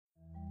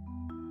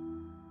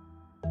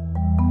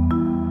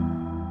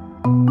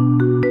Hello,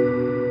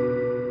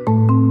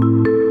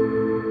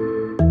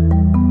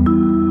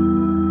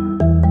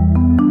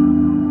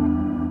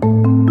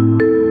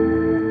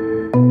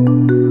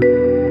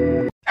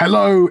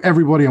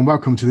 everybody, and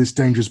welcome to This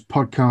Dangerous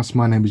Podcast.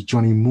 My name is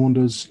Johnny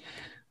Maunders.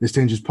 This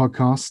Dangerous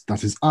Podcast,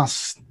 that is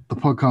us, the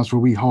podcast where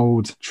we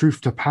hold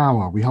truth to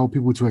power. We hold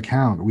people to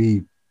account.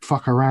 We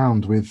fuck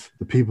around with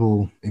the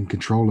people in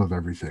control of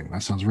everything.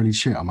 That sounds really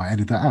shit. I might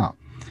edit that out.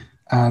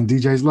 And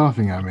DJ's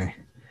laughing at me.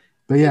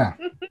 But yeah,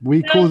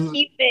 we cause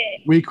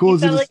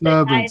a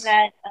disturbance.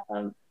 Like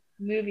that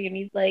movie, and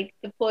he's like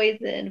the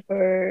poison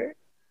for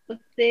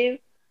what's his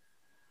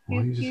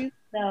name?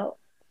 No.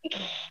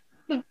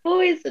 The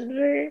poison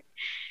for...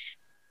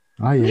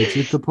 I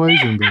hated the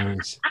poison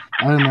berries.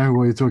 I don't know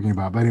what you're talking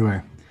about, but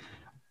anyway,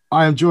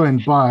 I am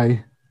joined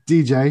by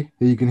DJ,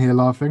 who you can hear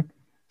laughing.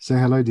 Say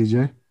hello,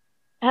 DJ.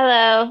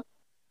 Hello.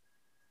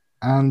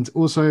 And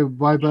also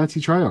by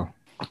Bertie Trail.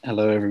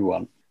 Hello,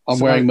 everyone. I'm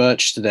wearing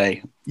merch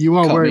today. You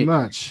are wearing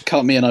merch.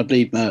 Cut me and I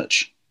bleed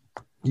merch.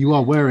 You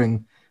are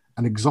wearing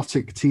an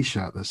exotic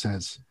T-shirt that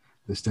says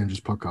This Dangerous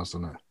Podcast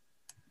on it.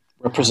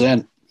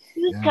 Represent.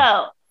 Cusco.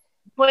 Yeah.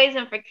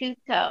 Poison for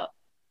Cusco.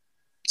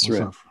 That's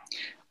right.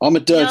 I'm a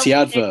dirty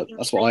advert.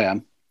 That's what I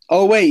am.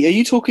 Oh, wait. Are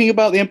you talking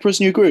about The Emperor's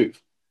New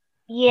Groove?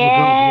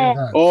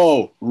 Yeah.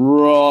 Oh,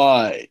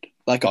 right.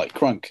 That guy,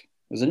 Crunk,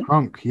 isn't it?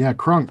 Crunk. Yeah,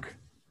 Crunk.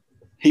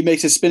 He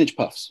makes his spinach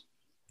puffs.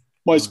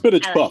 My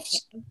spinach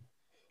puffs.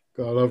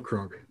 God, I love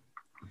Crunk.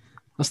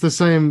 That's the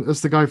same.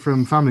 That's the guy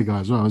from Family Guy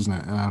as well, isn't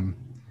it?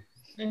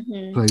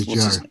 Plays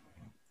Joe.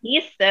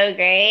 He's so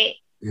great.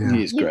 Yeah,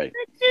 he's great.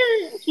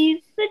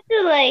 He's such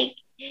a like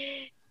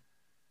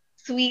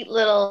sweet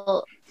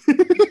little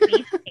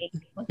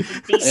beefcake.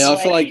 Yeah,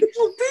 I feel like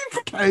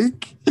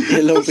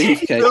little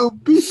beefcake. Little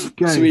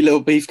beefcake. Sweet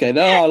little beefcake.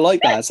 No, I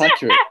like that. It's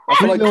accurate. I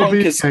feel like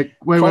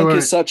Crunk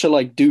is such a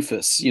like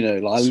doofus. You know,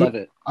 like, I love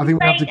it. I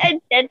think we have to a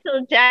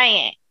gentle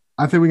giant.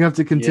 I think we have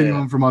to continue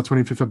on from our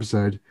 25th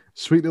episode.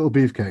 Sweet Little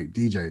Beefcake,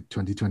 DJ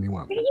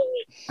 2021.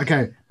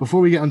 Okay,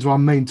 before we get onto our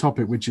main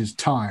topic, which is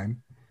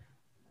time,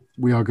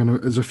 we are going to,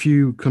 there's a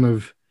few kind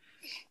of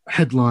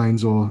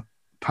headlines or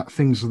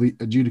things for the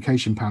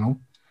adjudication panel.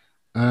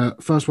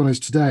 First one is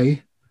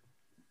today,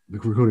 we're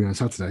recording on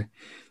Saturday,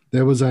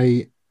 there was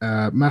a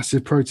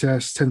massive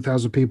protest,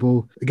 10,000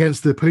 people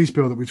against the police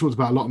bill that we talked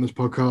about a lot on this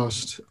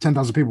podcast.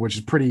 10,000 people, which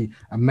is pretty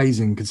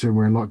amazing considering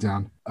we're in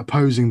lockdown,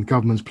 opposing the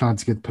government's plan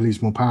to give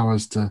police more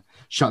powers to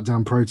shut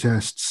down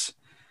protests.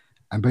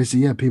 And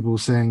basically, people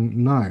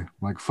saying no,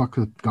 like fuck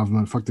the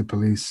government, fuck the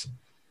police,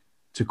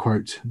 to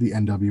quote the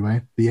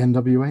NWA. The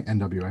NWA?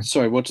 NWA.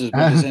 Sorry, what does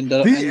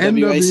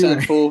NWA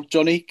stand for,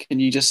 Johnny? Can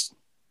you just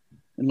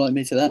enlighten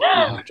me to that?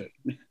 No,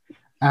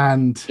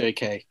 and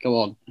JK, go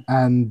on.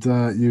 And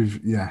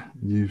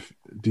you've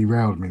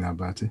derailed me now,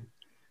 Bertie.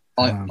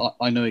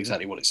 I know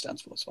exactly what it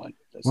stands for. It's fine.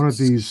 One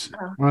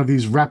of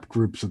these rap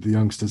groups that the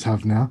youngsters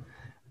have now.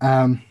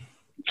 I'm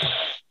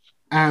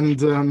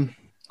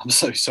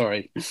so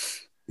sorry.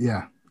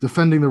 Yeah,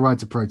 defending the right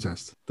to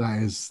protest.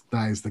 That is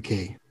the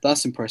key.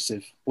 That's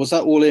impressive. Was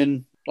that all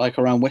in like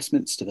around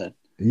Westminster then?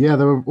 Yeah,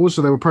 there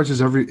were protests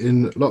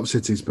in a lot of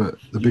cities, but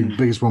the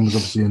biggest one was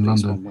obviously in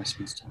London.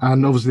 Westminster.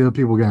 And obviously there were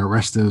people getting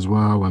arrested as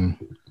well. And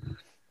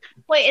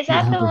wait, is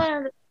that the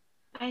one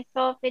I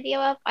saw a video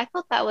of? I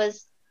thought that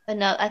was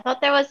another. I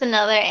thought there was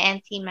another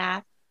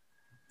anti-mask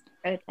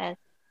protest.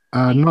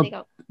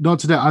 Not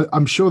today.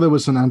 I'm sure there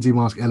was some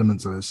anti-mask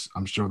elements of this.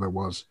 I'm sure there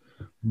was,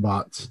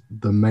 but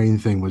the main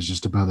thing was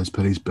just about this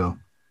police bill.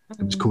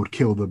 It was called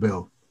 "Kill the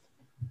Bill,"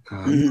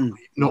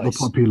 not the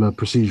popular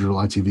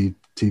procedural ITV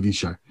TV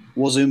show.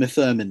 Was Uma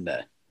Thurman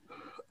there?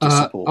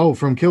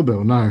 From Kill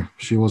Bill? No,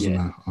 she wasn't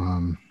there.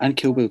 And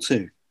Kill Bill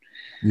 2.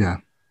 Yeah,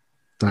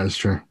 that is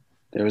true.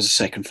 There is a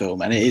second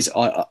film, and it is.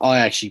 I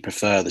actually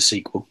prefer the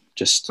sequel.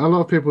 Just a lot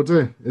of people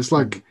do. It's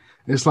like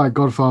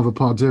Godfather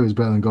Part 2 is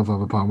better than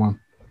Godfather Part 1.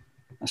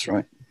 That's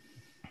right.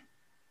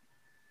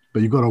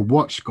 But you've got to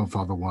watch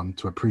Godfather 1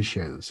 to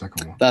appreciate the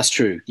second one. That's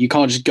true. You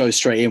can't just go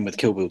straight in with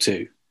Kill Bill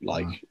 2.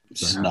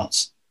 It's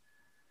nuts.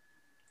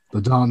 The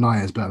Dark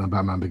Knight is better than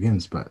Batman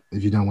Begins, but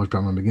if you don't watch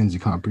Batman Begins, you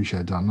can't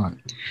appreciate Dark Knight.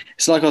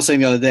 It's like I was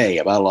saying the other day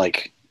about I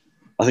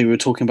think we were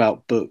talking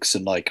about books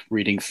and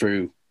reading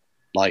through,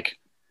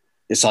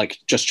 it's like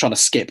just trying to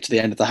skip to the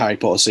end of the Harry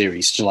Potter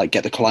series to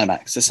get the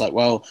climax. It's like,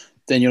 well,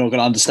 then you're not going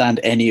to understand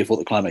any of what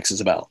the climax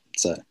is about.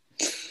 So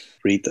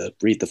read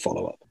the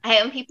follow up. I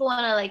hate when people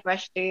want to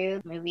rush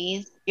through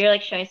movies. You're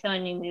showing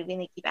someone a new movie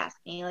and they keep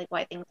asking you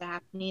why things are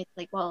happening. It's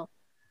like, well,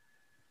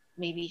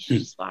 maybe you should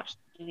just watch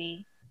the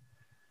movie.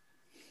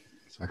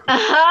 Exactly.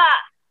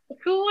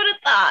 Who would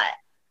have thought?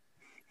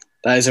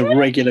 That is a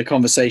regular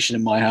conversation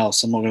in my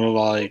house. I'm not going to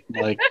lie.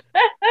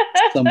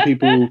 Some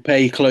people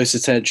pay close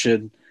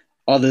attention,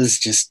 others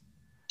just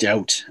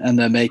don't, and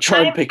then they try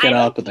and pick it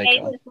up, and they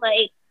can't.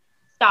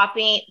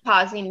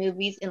 Pausing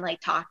movies and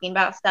talking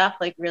about stuff,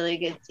 really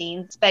good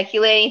scenes,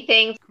 speculating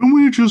things. Can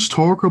we just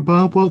talk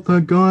about what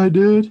that guy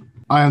did?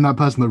 I am that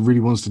person that really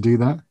wants to do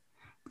that,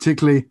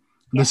 particularly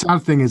The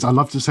sad thing is, I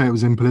love to say it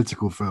was in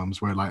political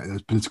films where like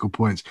there's political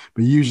points,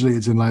 but usually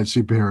it's in like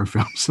superhero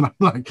films. And I'm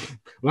like,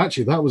 well,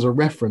 actually, that was a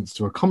reference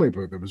to a comic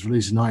book that was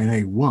released in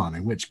 1981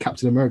 in which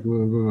Captain America.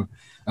 Blah, blah, blah.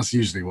 That's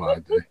usually what I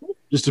do,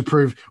 just to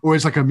prove. Or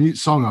it's like a mute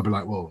song. I'll be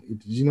like, well,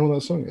 did you know what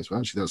that song is? Well,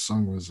 actually, that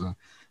song was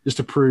just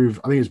to prove.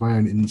 I think it's my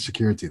own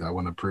insecurity that I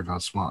want to prove how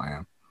smart I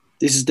am.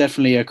 This is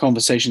definitely a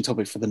conversation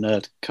topic for the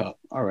nerd cut,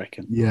 I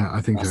reckon. Yeah,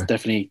 I think that's so.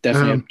 definitely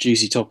a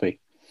juicy topic.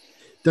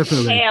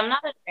 Definitely. Hey, I'm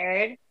not a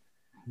nerd.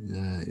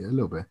 Yeah, a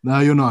little bit. No,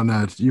 you're not a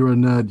nerd. You're a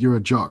nerd. You're a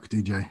jock,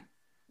 DJ.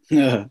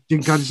 Yeah. Can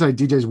I just say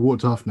DJ's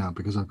walked off now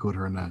because I called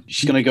her a nerd.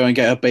 She's going to go and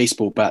get a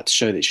baseball bat to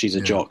show that she's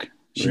a jock.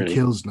 She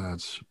kills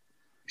nerds.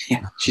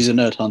 Yeah, she's a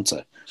nerd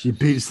hunter. She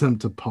beats them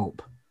to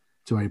pulp,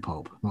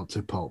 not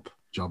to pulp.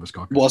 Jarvis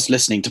Cocker. Was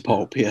listening to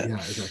Pulp, yeah. Yeah,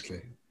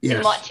 exactly. Yes.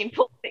 And watching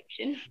Pulp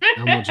Fiction.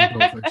 And watching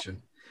Pulp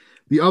Fiction.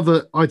 The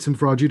other item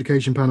for our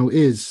adjudication panel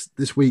is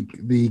this week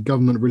the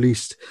government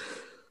released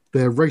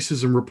their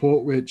racism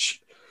report,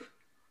 which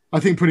I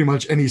think pretty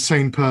much any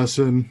sane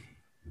person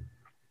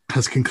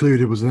has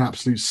concluded was an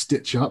absolute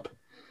stitch up.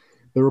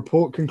 The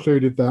report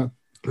concluded that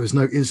there was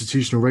no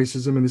institutional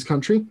racism in this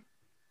country,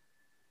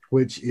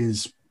 which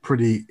is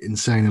pretty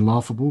insane and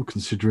laughable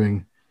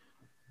considering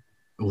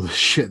all the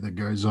shit that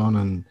goes on,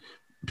 and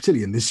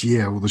particularly in this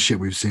year, all the shit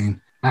we've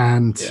seen.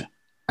 And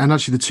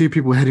actually the two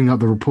people heading up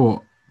the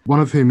report, one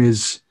of whom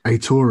is a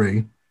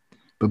Tory,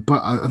 but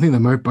I think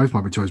they both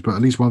might be Tories, but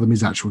at least one of them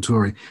is actual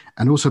Tory.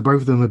 And also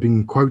both of them have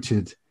been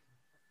quoted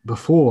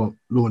before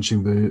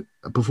heading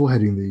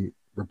the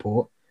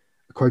report,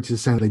 quoted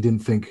as saying they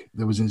didn't think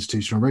there was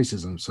institutional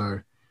racism.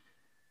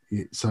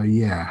 So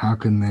yeah, how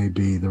can they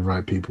be the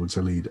right people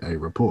to lead a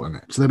report on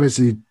it? So they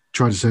basically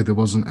tried to say there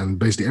wasn't, and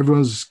basically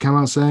everyone's come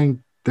out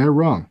saying they're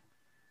wrong.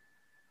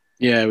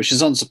 Yeah, which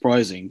is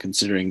unsurprising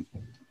considering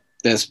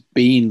there's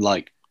been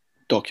like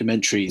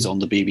documentaries on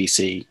the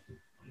BBC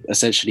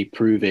essentially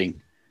proving,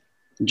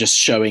 just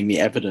showing the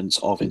evidence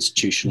of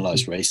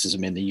institutionalized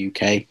racism in the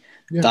UK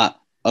that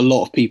a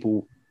lot of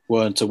people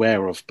weren't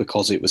aware of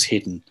because it was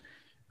hidden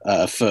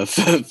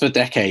for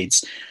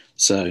decades.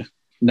 So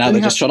now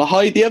they're just trying to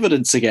hide the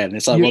evidence again.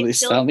 It's like, well,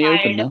 it's out in the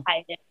open now.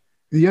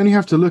 You only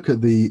have to look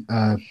at the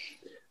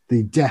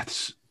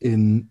deaths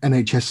in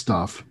NHS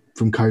staff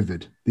from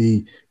COVID.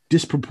 The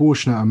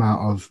disproportionate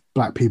amount of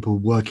black people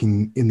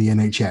working in the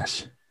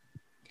NHS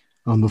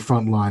on the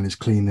front line as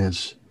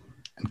cleaners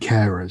and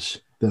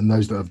carers than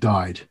those that have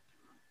died,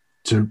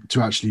 to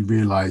actually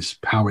realise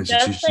how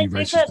institutionally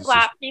racist. Just like they put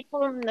black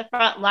people in the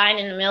front line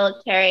in the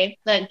military,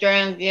 like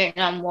during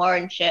Vietnam War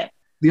and shit.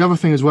 The other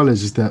thing as well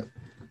is that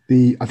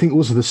I think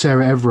also the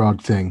Sarah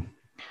Everard thing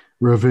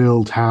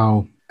revealed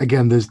how,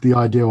 again, there's the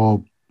idea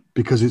of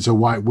because it's a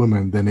white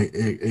woman, then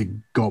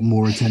it got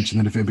more attention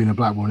than if it had been a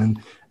black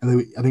woman.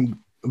 And I think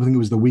it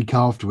was the week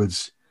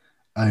afterwards,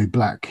 a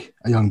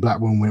young black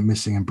woman went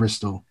missing in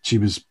Bristol. She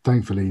was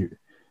thankfully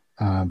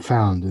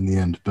found in the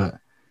end, but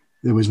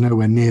there was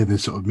nowhere near the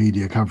sort of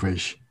media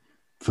coverage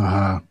for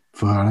her.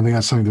 And I think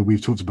that's something that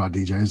we've talked about,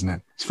 DJ, isn't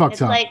it? It's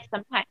fucked up. Like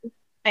sometimes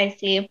I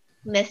see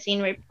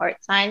missing report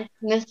signs,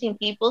 missing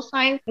people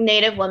signs.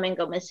 Native women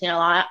go missing a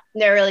lot.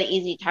 They're a really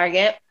easy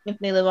target if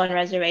they live on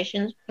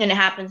reservations, and it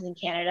happens in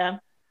Canada.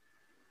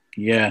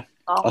 Yeah,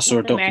 I saw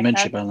a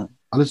documentary about that.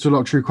 I listened to a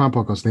lot of true crime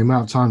podcasts. The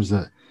amount of times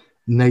that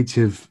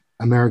Native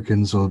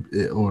Americans or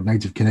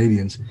Native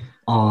Canadians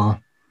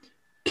are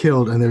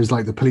killed, and there's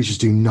like the police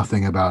just do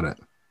nothing about it.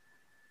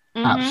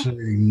 Mm-hmm.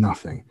 Absolutely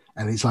nothing.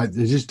 And it's like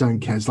they just don't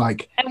care. It's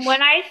like, and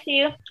when I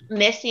see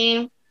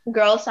missing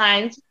girl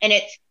signs and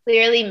it's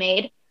clearly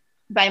made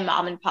by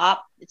mom and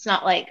pop, it's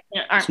not like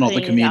it's not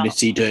the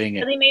community doing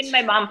it. They made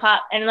by mom and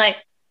pop, and like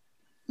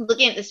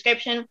looking at the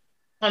description,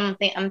 I'm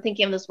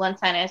thinking of this one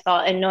sign I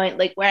saw, and knowing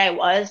like where I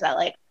was, that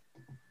like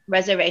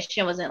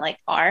reservation wasn't like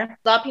far. A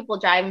lot of people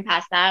driving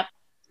past that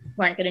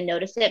weren't going to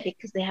notice it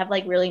because they have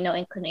like really no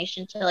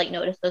inclination to like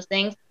notice those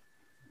things.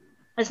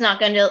 It's not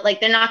going to like,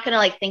 they're not going to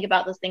like think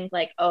about those things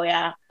like, oh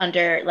yeah,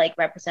 under like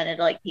represented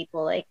like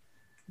people like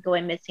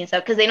going missing and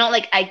stuff, because they don't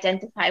like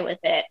identify with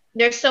it.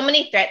 There's so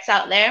many threats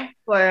out there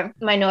for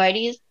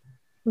minorities,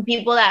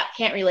 people that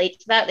can't relate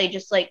to that. They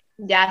just like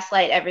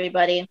gaslight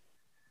everybody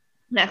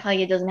and act like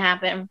it doesn't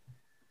happen.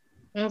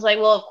 And it's like,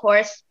 well, of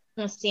course,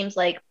 it seems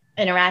like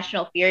an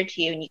irrational fear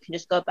to you, and you can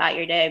just go about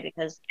your day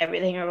because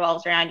everything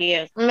revolves around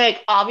you. Like,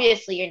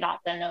 obviously, you're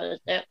not gonna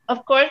notice it.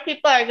 Of course,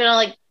 people are gonna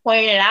like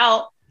point it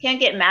out. Can't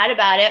get mad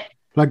about it.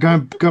 Like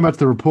going back to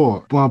the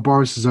report, one of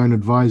Boris's own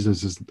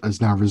advisors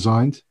has now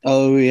resigned.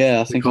 Oh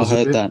yeah, I think I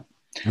heard that.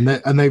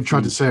 And they've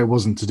tried to say it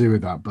wasn't to do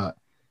with that, but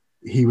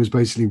he was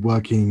basically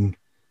working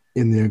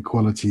in the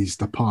equalities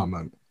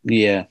department.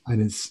 Yeah,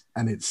 and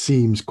it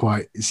seems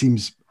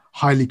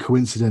highly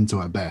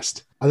coincidental at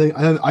best. I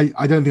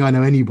don't think I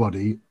know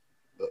anybody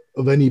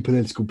of any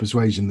political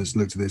persuasion that's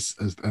looked at this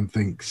and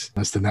thinks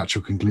that's the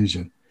natural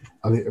conclusion.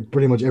 I think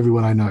pretty much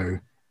everyone I know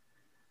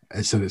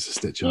has said it's a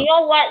stitch up. You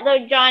know what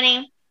though,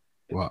 Johnny?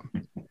 What?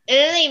 It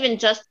isn't even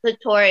just the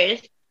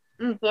Tories.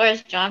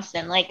 Boris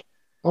Johnson, like,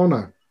 oh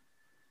no,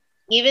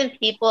 even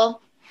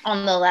people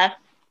on the left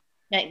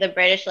like the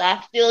British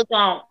left still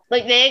don't,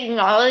 like, they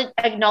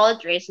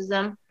acknowledge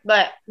racism,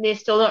 but they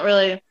still don't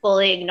really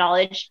fully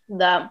acknowledge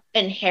the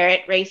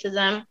inherent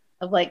racism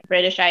of like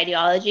British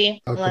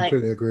ideology. I Like,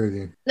 completely agree with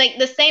you. like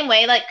the same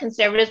way like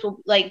conservatives will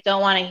like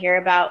don't want to hear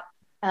about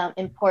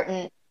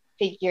important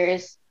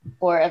figures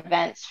or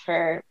events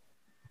for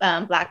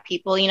Black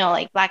people, you know,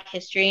 like Black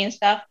history and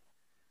stuff.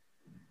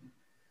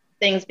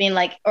 Things being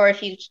like, or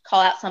if you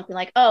call out something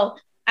like, oh,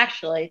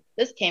 actually,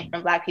 this came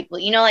from Black people,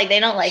 you know, like they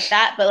don't like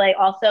that, but like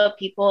also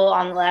people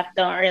on the left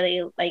don't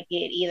really like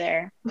it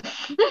either.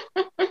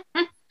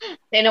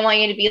 They don't want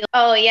you to be like,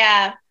 oh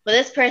yeah, but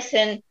this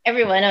person,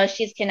 everyone knows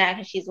she's kidnapped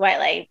and she's white.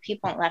 Like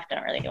people on the left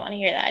don't really want to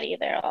hear that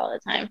either all the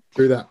time.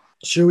 Do that.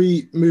 Shall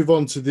we move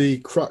on to the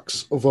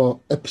crux of our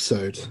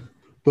episode?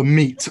 The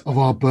meat of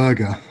our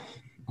burger,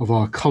 of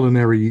our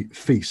culinary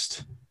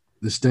feast,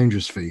 this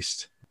dangerous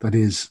feast that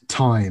is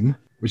time,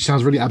 which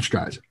sounds really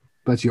abstract,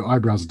 but your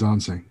eyebrows are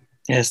dancing.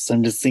 Yes,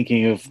 I'm just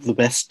thinking of the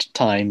best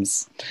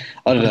times.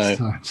 I don't know.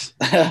 Times.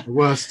 The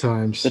worst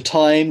times. The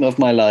time of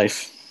my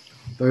life.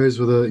 Those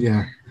were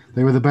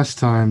they were the best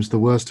times, the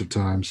worst of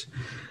times.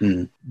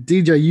 Mm.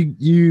 DJ,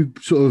 you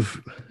sort of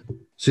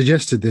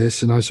suggested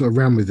this and I sort of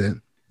ran with it.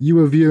 You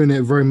were viewing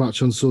it very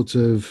much on sort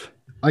of,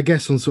 I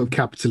guess, on sort of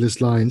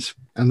capitalist lines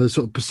and the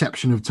sort of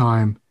perception of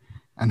time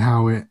and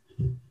how it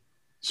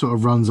sort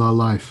of runs our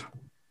life.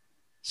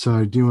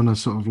 So do you want to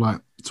sort of like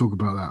talk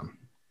about that?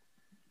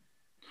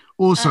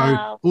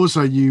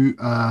 Also, you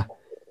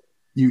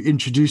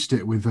introduced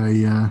it with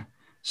a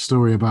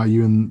story about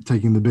you and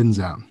taking the bins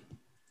out.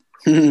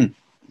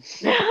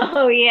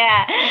 Oh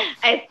yeah,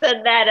 I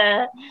said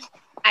that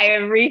I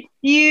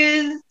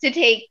refuse to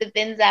take the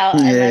bins out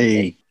unless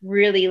it's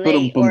really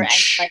late, or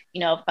like,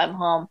 you know, if I'm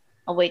home,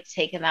 I'll wait to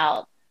take them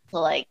out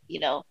till like, you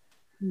know,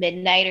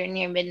 midnight or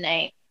near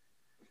midnight.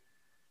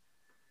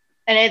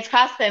 And it's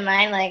crossed my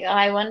mind, like, oh,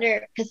 I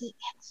wonder, because it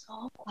gets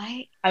so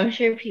quiet. I'm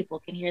sure people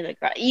can hear the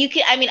garage.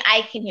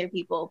 I can hear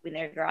people open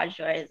their garage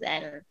doors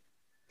and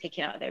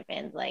taking out their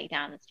bins like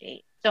down the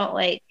street. Don't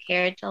like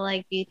care to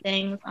like do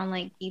things on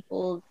like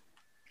people's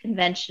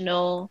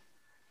conventional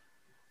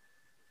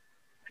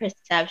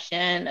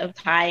perception of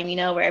time, you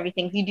know, where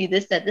everything, you do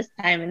this at this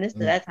time and this at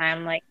that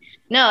time. Like,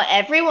 no,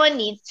 everyone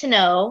needs to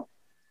know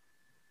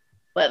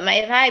what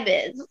my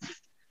vibe is.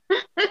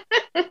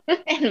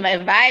 And my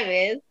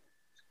vibe is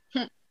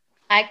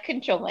I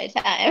control my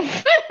time.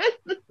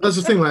 That's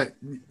the thing, like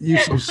you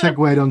sort of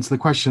segued onto the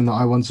question that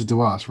I wanted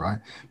to ask, right?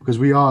 Because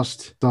we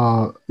asked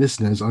our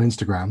listeners on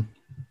Instagram,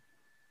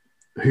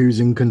 who's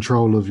in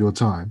control of your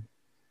time?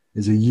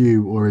 Is it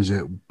you or is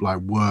it like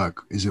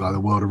work? Is it like the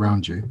world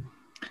around you?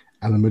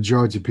 And the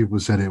majority of people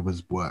said it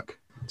was work.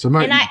 So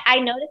and I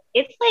noticed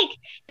it's like,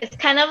 it's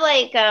kind of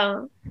like,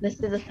 this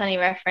is a funny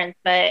reference,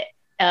 but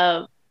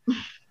one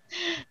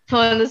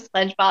of the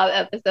SpongeBob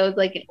episodes,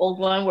 like an old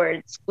one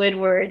where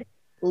Squidward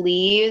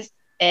leaves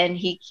and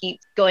he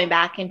keeps going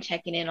back and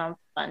checking in on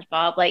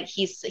SpongeBob. Like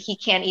he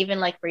can't even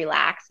like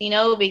relax, you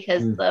know,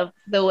 because of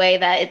the way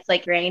that it's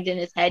like ingrained in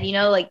his head, you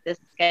know, like the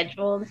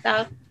schedule and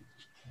stuff.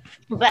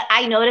 But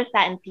I notice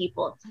that in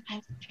people.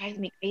 Sometimes it drives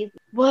me crazy.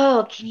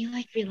 Whoa, can you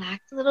like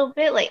relax a little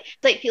bit? Like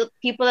it's like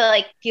people that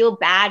like feel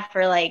bad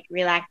for like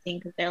relaxing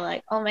because they're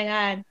like, oh my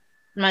God,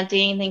 I'm not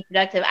doing anything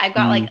productive. I've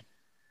got like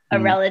a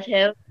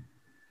relative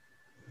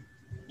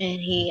and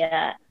he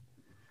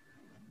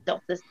does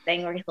this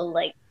thing where he'll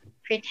like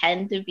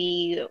pretend to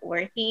be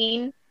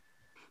working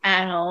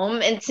at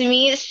home. And to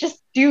me, it's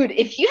just, dude,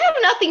 if you have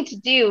nothing to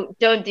do,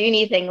 don't do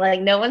anything.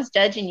 Like, no one's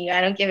judging you. I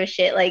don't give a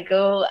shit. Like,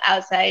 go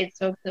outside,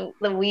 smoke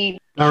the weed.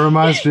 That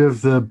reminds me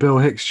of the Bill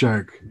Hicks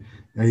joke.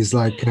 He's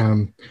like,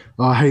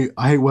 I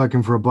hate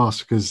working for a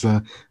boss because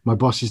my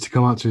boss used to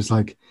come up to us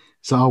like,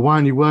 so why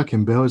aren't you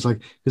working, Bill? It's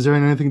like, because there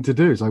ain't anything to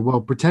do. It's like, well,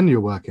 pretend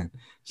you're working.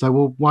 It's like,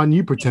 well, why don't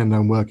you pretend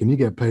I'm working? You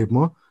get paid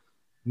more.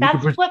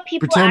 That's what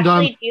people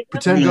actually do.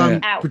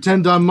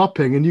 Pretend I'm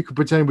mopping, and you can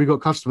pretend we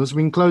got customers.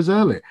 We can close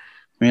early.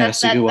 Yeah,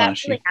 that's a good one.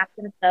 That really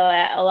happens though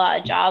at a lot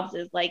of jobs.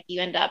 Is like you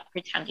end up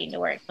pretending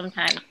to work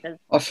sometimes.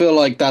 I feel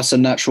like that's a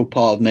natural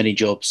part of many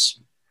jobs.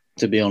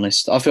 To be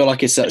honest, I feel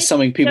like it's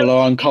something people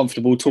are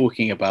uncomfortable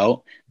talking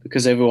about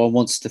because everyone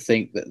wants to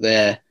think that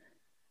they're,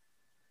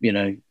 you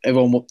know,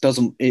 everyone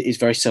is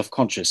very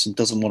self-conscious and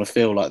doesn't want to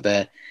feel like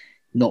they're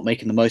not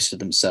making the most of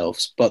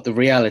themselves. But the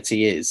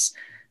reality is,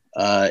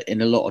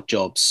 in a lot of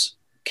jobs,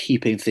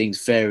 keeping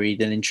things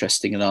varied and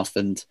interesting enough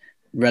and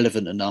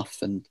relevant enough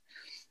and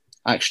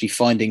actually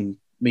finding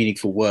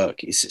meaningful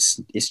work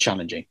is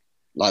challenging.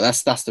 Like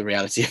that's the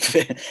reality of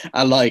it.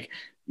 And like,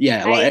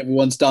 yeah, like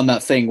everyone's done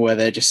that thing where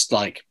they're just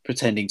like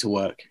pretending to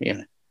work, you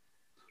know.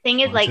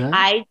 Thing is, like,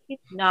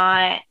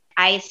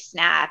 I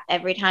snap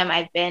every time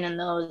I've been in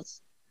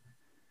those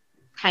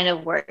kind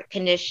of work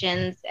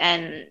conditions,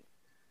 and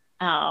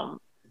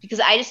because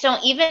I just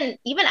don't,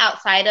 even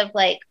outside of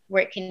like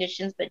work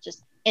conditions, but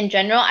just in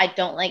general, I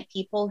don't like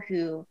people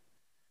who,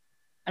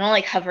 I don't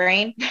like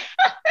hovering.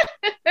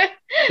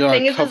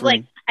 Thing is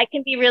like, I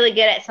can be really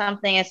good at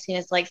something as soon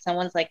as like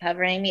someone's like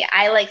hovering me.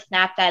 I like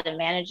snapped at a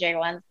manager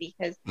once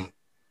because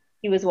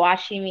he was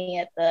watching me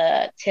at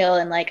the till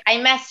and like I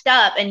messed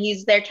up and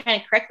he's there trying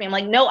to correct me. I'm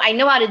like, no, I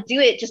know how to do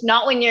it, just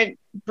not when you're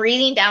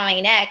breathing down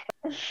my neck.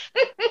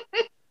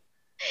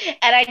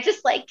 And I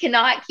just like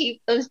cannot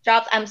keep those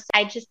jobs.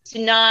 I just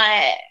do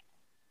not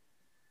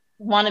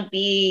want to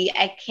be,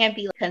 I can't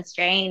be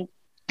constrained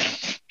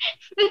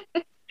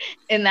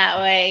in that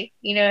way.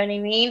 You know what I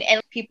mean?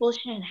 And people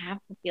shouldn't have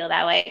to feel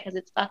that way because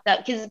it's fucked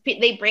up because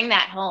they bring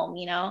that home,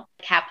 you know?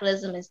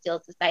 Capitalism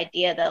instills this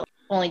idea that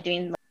only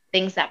doing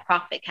things that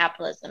profit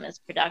capitalism is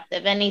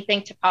productive.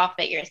 Anything to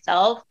profit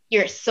yourself,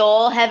 your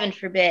soul, heaven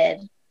forbid.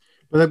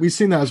 But we've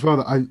seen that as well.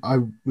 That I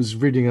was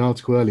reading an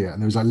article earlier,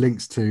 and there was like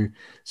links to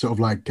sort of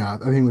like I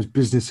think it was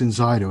Business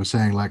Insider was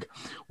saying like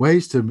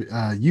ways to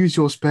use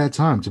your spare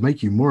time to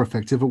make you more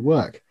effective at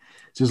work.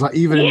 So it's like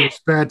even in your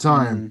spare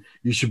time,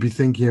 you should be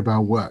thinking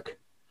about work,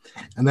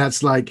 and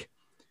that's like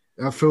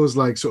that feels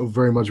like sort of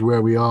very much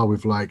where we are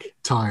with like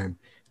time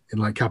in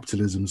like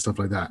capitalism and stuff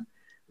like that.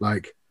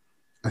 Like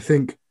I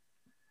think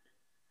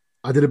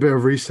I did a bit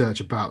of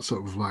research about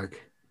sort of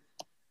like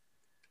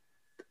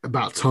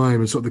about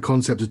time and sort of the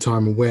concept of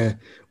time and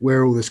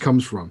where all this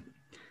comes from.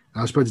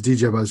 I spoke to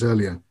DJ about this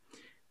earlier.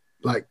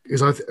 Like,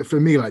 because for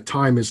me, like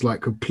time is like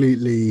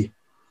completely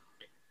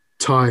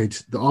tied.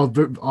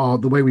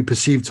 The way we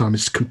perceive time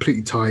is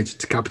completely tied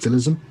to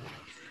capitalism,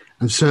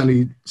 and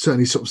certainly sort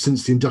of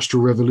since the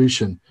Industrial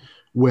Revolution,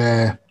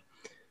 where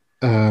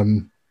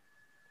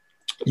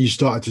you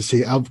started to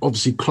see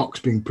obviously clocks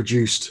being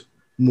produced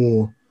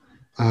more,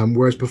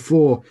 whereas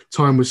before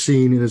time was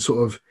seen in a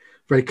sort of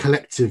very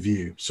collective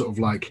view, sort of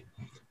like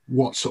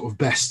what's sort of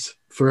best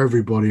for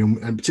everybody,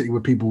 and particularly where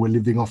people were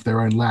living off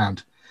their own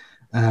land.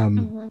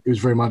 It was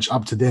very much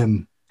up to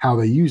them how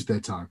they used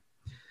their time.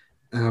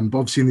 But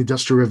obviously in the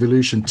Industrial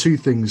Revolution, two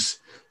things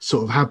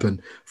sort of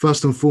happened.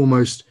 First and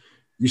foremost,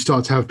 you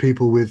start to have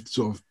people with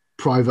sort of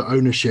private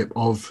ownership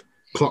of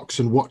clocks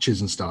and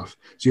watches and stuff.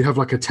 So you have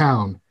like a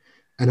town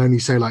and only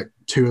say like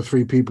 2 or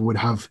 3 people would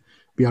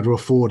be able to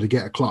afford to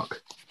get a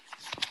clock.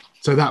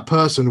 So that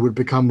person would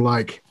become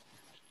like,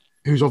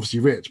 who's obviously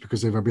rich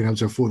because they've been able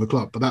to afford the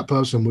clock, but that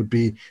person would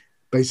be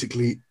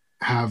basically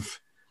have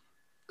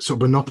sort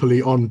of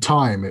monopoly on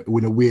time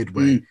in a weird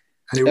way.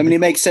 And it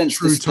makes sense.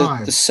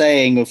 The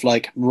saying of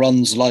like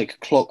runs like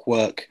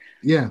clockwork.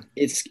 Yeah,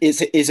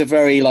 it's a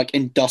very like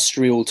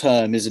industrial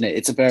term, isn't it?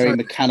 It's a very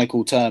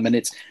mechanical term, and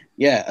it's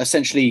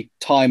essentially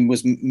time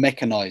was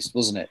mechanized,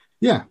 wasn't it?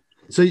 Yeah.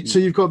 So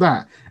you've got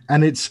that,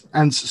 and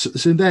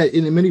so there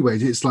in many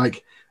ways it's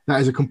like that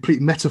is a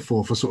complete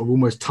metaphor for sort of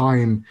almost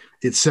time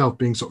itself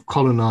being sort of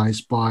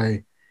colonized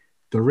by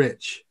the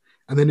rich.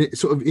 And then it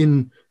sort of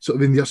in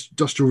the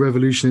Industrial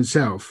Revolution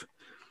itself,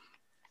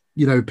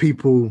 you know,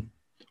 people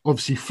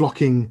obviously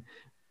flocking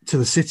to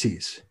the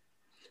cities.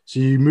 So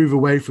you move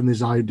away from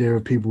this idea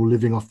of people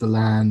living off the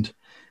land,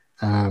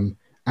 and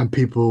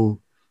people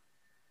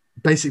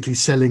basically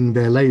selling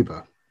their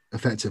labor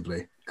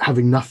effectively,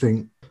 having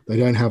nothing. They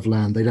don't have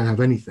land, they don't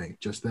have anything,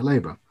 just their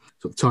labor.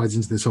 Sort of ties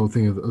into this whole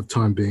thing of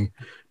time being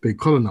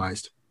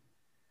colonized.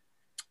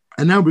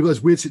 And now we've got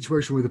this weird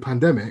situation with the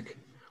pandemic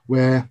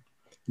where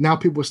now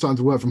people are starting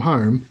to work from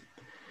home,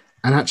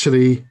 and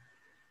actually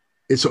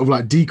it's sort of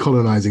like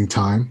decolonizing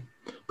time,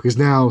 because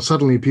now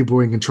suddenly people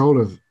are in control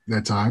of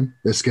their time,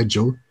 their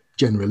schedule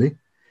generally.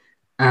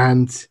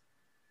 And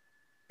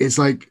it's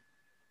like,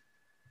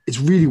 it's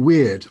really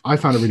weird. I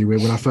found it really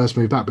weird when I first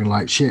moved back, being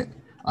like, shit,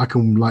 I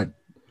can like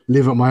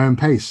live at my own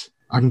pace.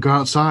 I can go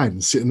outside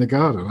and sit in the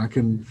garden. I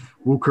can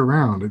walk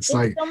around. It's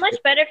like so much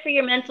better for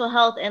your mental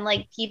health. And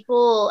like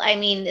people, I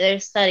mean,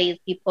 there's studies,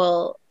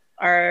 people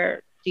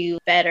do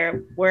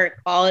better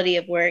work, quality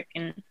of work,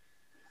 and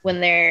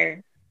when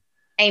they're,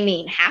 I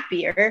mean,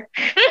 happier.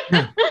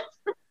 Yeah.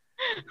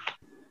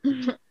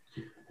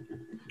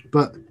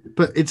 But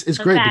it's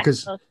great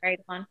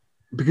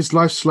because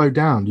life's slowed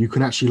down. You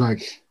can actually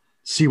like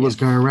see what's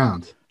going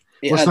around.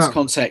 It adds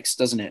context,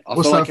 doesn't it? I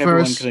feel like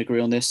everyone can agree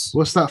on this.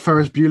 What's that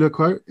Ferris Bueller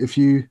quote?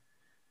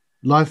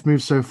 Life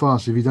moves so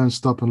fast, if you don't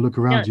stop and look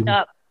around, you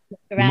might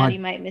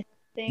miss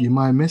things. You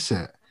might miss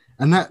it.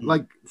 And that,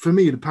 like, for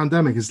me, the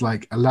pandemic has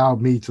like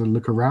allowed me to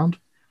look around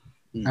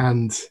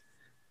and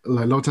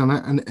like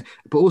lockdown,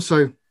 but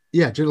also,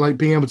 like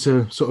being able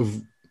to sort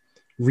of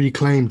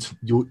reclaim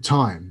your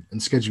time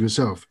and schedule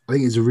yourself. I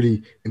think is a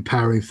really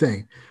empowering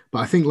thing. But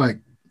I think like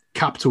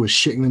capital is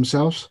shitting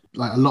themselves.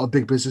 Like a lot of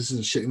big businesses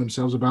are shitting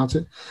themselves about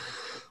it.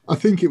 I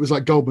think it was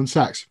like Goldman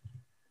Sachs,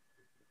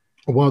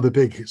 one of the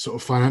big sort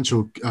of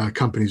financial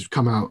companies,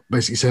 come out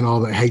basically saying,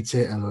 "Oh, they hate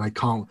it and they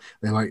can't.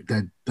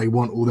 They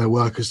want all their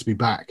workers to be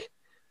back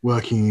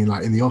working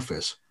in the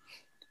office."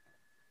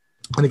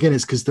 And again,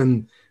 it's because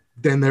then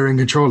they're in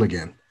control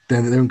again.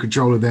 Then they're in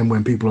control of them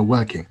when people are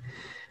working,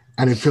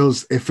 and it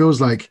feels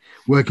like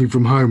working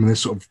from home and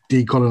this sort of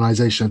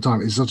decolonization of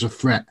time is such a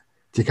threat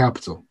to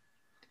capital.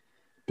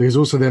 Because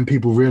also then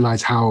people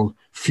realize how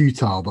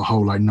futile the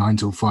whole like 9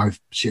 till 5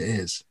 shit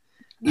is.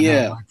 And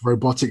how, like,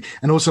 robotic.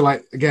 And also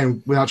like,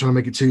 again, without trying to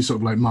make it too sort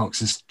of like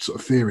Marxist sort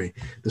of theory,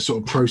 the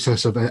sort of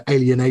process of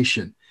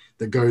alienation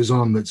that goes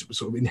on that's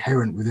sort of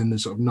inherent within the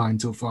sort of 9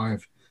 till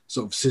 5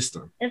 sort of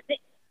system.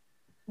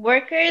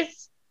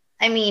 Workers,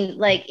 I mean,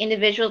 like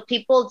individual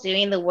people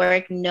doing the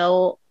work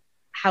know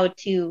how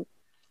to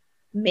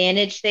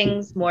manage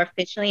things more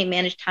efficiently and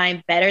manage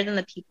time better than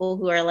the people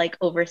who are like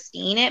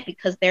overseeing it,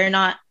 because they're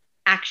not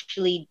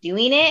actually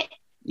doing it.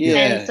 Yeah.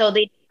 And so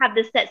they have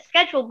this set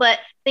schedule. But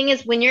thing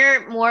is, when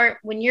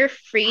you're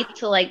free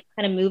to like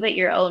kind of move at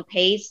your own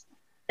pace,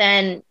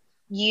 then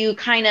you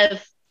kind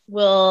of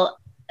will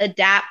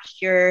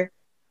adapt your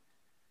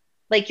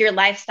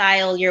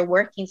lifestyle, your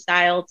working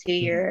style to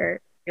your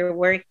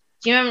work.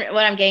 Do you remember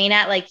what I'm getting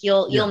at? Like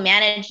you'll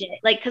manage it.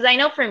 Like, because I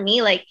know for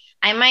me, like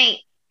I might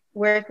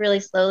work really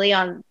slowly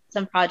on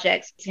some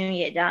projects to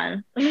get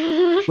done.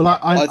 Well,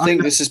 I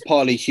think this is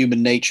partly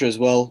human nature as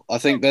well. I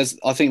think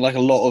like a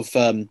lot of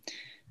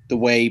the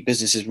way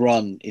businesses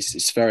run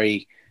is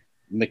very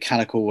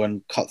mechanical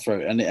and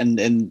cutthroat,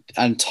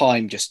 and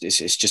time just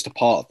it's just a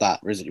part of that,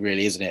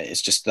 really, isn't it?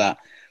 It's just that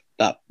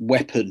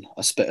weapon.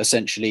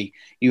 Essentially,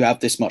 you have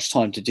this much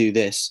time to do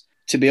this.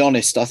 To be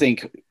honest, I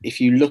think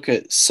if you look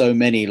at so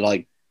many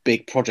like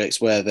big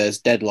projects where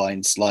there's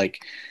deadlines,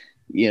 like,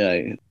 you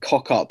know,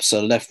 cock-ups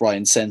are left, right,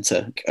 and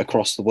center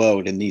across the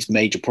world in these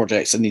major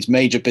projects and these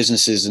major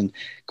businesses and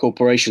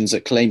corporations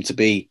that claim to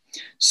be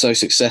so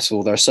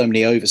successful. There are so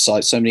many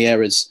oversights, so many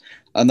errors,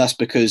 and that's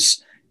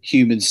because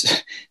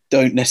humans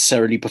don't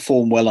necessarily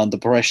perform well under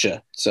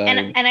pressure. So,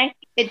 and I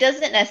it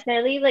doesn't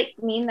necessarily like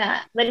mean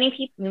that letting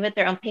people move at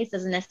their own pace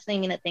doesn't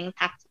necessarily mean that things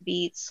have to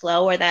be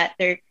slow or that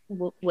there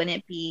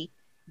wouldn't be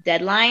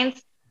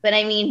deadlines. But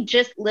I mean,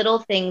 just little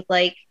things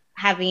like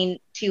having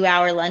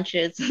 2-hour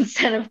lunches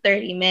instead of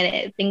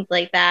 30-minute, things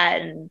like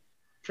that, and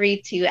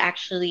free to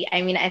actually,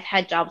 I mean, I've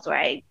had jobs where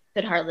I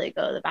could hardly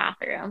go to the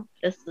bathroom.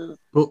 This is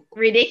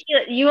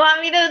ridiculous. You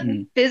want me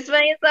to piss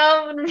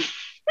myself?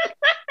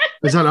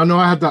 Exactly. I know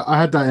I had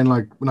that in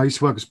like when I used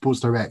to work at Sports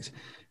Direct.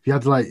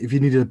 If you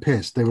needed a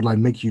piss, they would like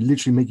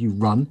literally make you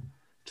run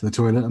to the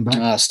toilet and back.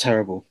 That's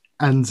terrible.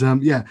 And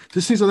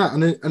just things like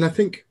that. And I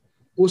think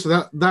also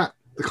that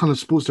kind of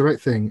Sports Direct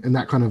thing and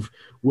that kind of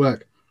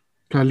work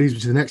kind of leads me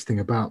to the next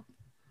thing about.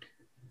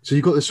 So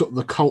you've got this sort of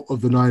the cult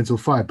of the 9 till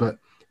 5, but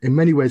in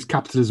many ways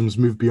capitalism's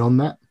moved beyond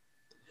that,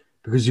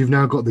 because you've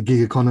now got the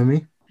gig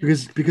economy.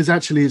 Because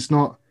actually it's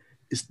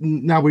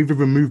now we've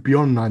even moved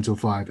beyond 9 till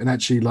 5, and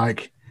actually,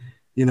 like,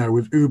 you know,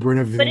 with Uber and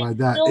everything like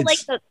that. Still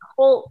it's like a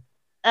cult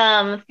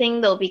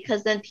thing though,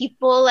 because then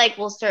people like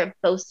will start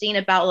boasting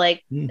about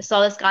like I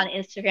saw this guy on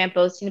Instagram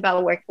boasting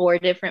about work 4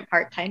 different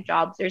part-time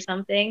jobs or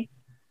something.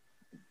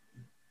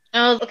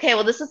 And I was okay,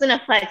 well, this isn't a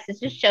flex. It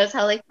just shows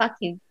how like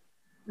fucking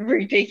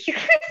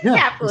ridiculous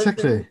capitalism.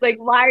 Exactly. Like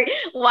why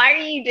are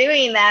you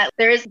doing that?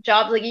 There's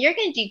jobs like you're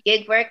gonna do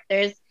gig work.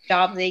 There's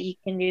jobs that you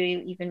can do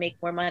even make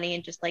more money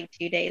in just like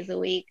 2 days a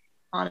week,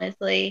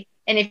 honestly.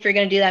 And if you're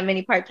gonna do that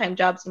many part-time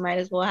jobs, you might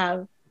as well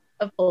have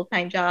a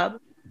full-time job.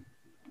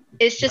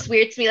 It's just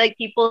weird to me. Like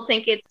people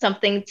think it's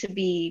something to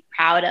be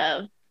proud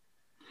of.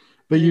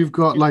 But you've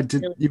got like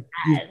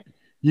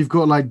you've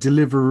got like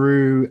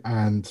Deliveroo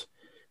and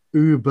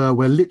Uber,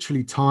 where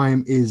literally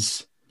time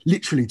is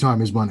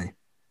money,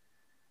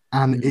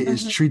 and it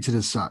is treated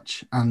as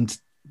such, and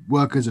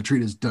workers are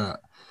treated as dirt,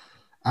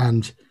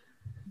 and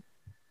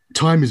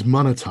time is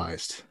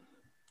monetized,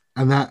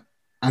 and that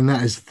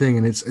is the thing.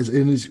 And it's as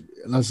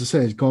I say,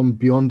 it's gone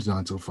beyond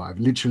 9 till 5.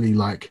 Literally,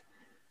 like,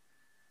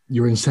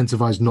 you're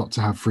incentivized not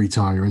to have free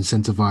time. You're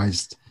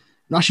incentivized.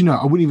 Actually, no,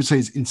 I wouldn't even say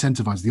it's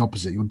incentivized. The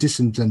opposite. You're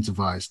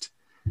disincentivized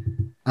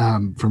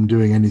from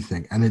doing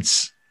anything, and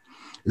it's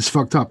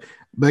fucked up.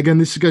 But again,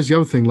 this goes to the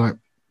other thing. Like,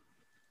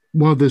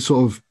 one of the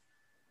sort of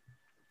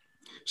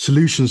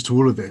solutions to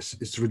all of this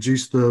is to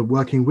reduce the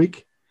working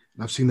week.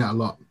 And I've seen that a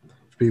lot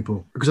for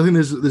people, because I think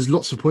there's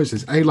lots of points to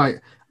this.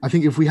 Like, I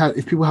think if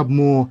people have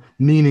more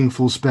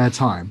meaningful spare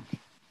time,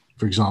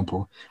 for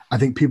example, I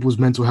think people's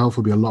mental health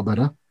will be a lot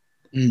better.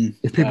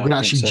 If people can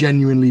actually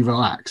genuinely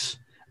relax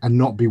and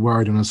not be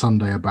worried on a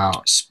Sunday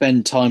about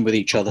spend time with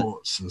each other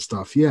and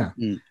stuff. Yeah.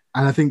 And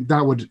I think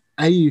that would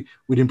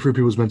improve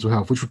people's mental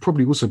health, which would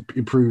probably also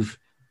improve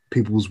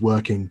people's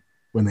working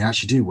when they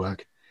actually do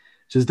work.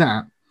 So there's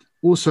that.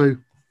 Also,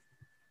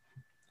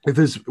 if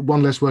there's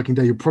one less working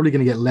day, you're probably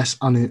going to get less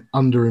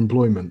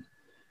underemployment.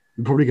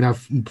 You're probably going to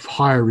have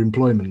higher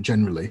employment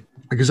generally,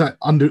 because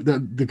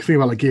the thing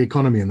about like gig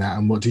economy and that,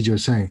 and what DJ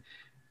was saying,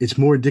 it's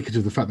more indicative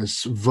of the fact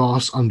there's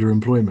vast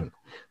underemployment.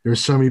 There are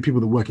so many people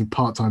that are working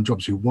part-time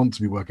jobs who want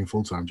to be working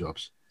full-time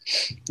jobs.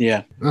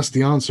 Yeah. That's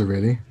the answer,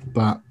 really,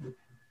 but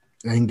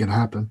it ain't going to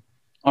happen.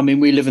 I mean,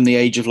 we live in the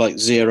age of like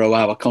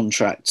 0-hour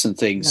contracts and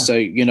things. Yeah. So,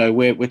 you know,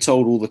 we're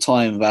told all the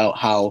time about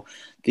how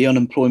the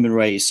unemployment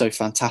rate is so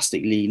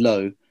fantastically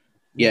low.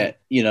 Yet,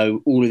 you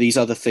know, all of these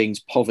other things,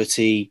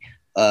 poverty,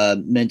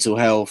 mental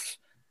health,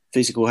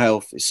 physical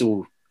health, it's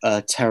all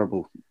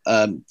terrible.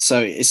 So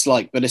it's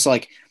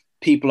like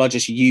people are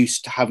just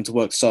used to having to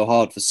work so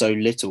hard for so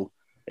little.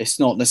 It's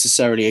not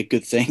necessarily a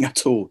good thing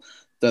at all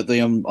that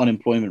the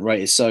unemployment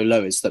rate is so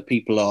low. It's that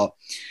people are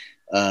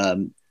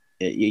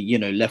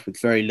left with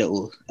very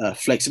little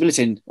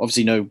flexibility, and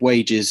obviously no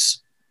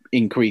wages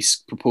increase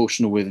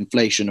proportional with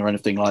inflation or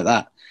anything like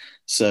that.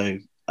 So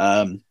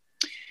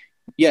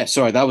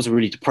sorry, that was a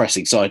really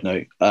depressing side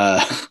note. No,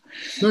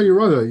 you're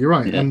right though. You're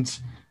right, Yeah. and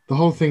the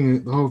whole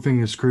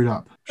thing is screwed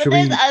up. But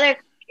there's other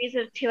countries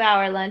with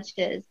 2-hour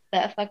lunches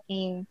that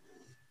fucking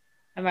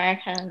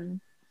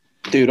American.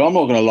 Dude, I'm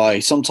not gonna lie.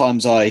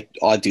 Sometimes I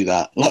do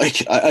that.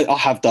 Like I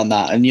have done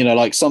that, and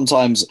like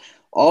sometimes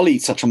I'll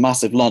eat such a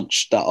massive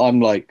lunch that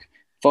I'm like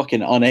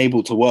fucking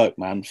unable to work,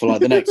 man, for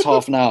like the next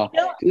half an hour.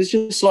 It's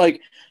just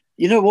like,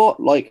 you know what?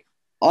 Like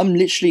I'm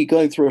literally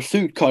going through a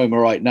food coma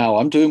right now.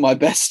 I'm doing my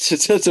best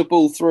to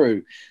pull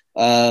through.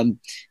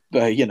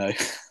 But yeah.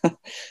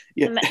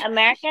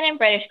 American and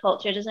British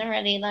culture doesn't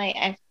really like.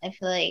 I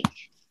feel like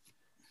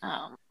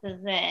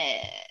doesn't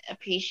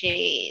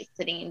appreciate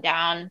sitting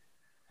down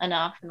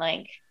enough and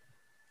like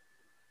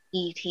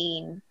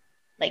eating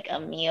like a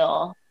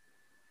meal.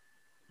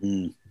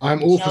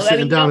 I'm all for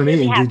sitting down and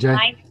eating, DJ.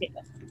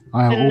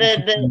 I am all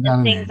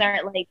the things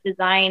aren't like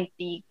designed to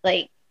be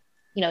like,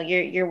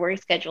 your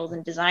work schedules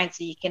and designed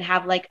so you can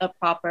have like a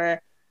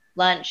proper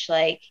lunch.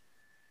 Like,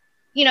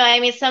 I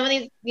mean, some of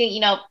these,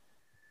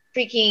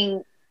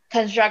 freaking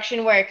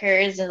construction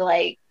workers and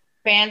like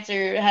France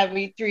are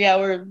having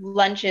 3-hour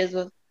lunches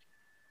with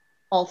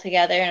all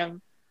together and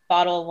a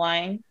bottle of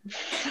wine.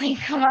 Like,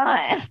 come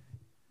on.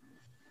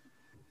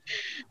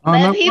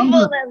 Let people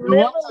live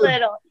a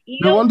little.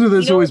 No wonder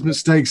there's always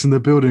mistakes in the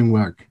building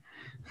work.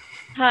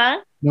 Huh?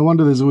 No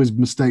wonder there's always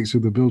mistakes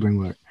with the building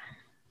work.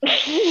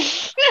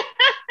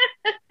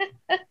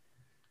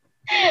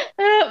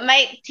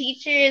 My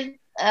teachers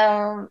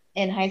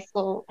in high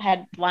school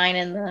had wine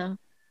in the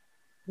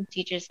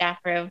teacher staff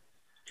room.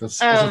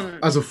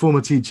 As a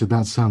former teacher,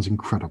 that sounds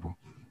incredible.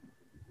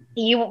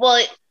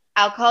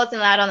 Alcohol isn't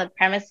allowed on the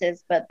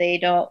premises, but they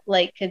don't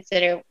like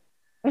consider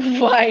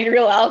wine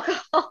real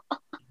alcohol.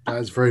 That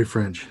is very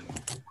French.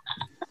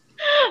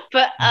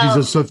 But it is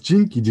a soft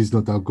drink. It is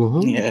not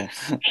alcohol. Yeah.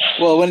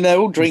 Well, when they're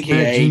all drinking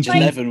at age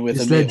 11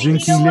 with a meal.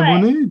 Drinking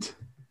lemonade.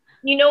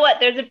 You know what?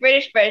 There's a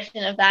British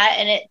version of that,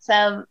 and it's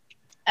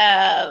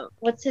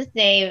what's his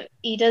name?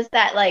 He does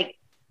that like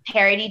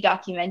parody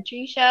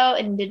documentary show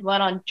and did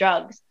one on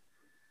drugs.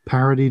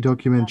 Parody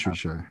documentary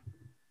show.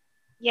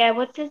 Yeah,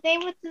 what's his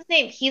name?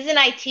 He's an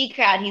IT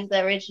crowd. He's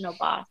the original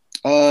boss.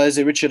 Is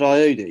it Richard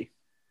Ayoade?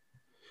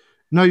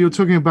 No, you're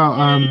talking about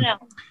No.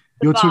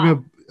 You're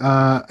talking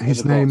about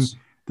his name, boss.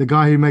 The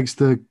guy who makes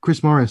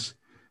Chris Morris,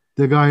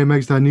 the guy who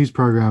makes that news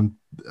program,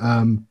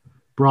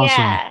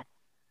 Brassai.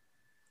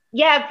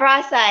 Yeah,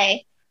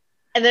 Brassai.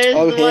 And there's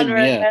the one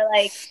where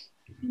like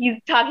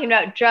he's talking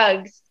about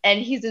drugs and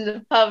he's in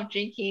the pub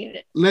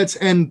drinking. Let's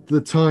end the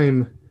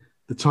time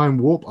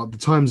warp up the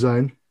time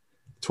zone,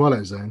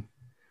 Twilight Zone.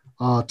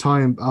 Our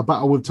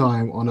battle with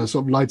time on a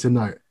sort of lighter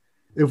note.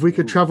 If we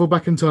could travel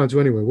back in time to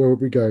anywhere, where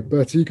would we go?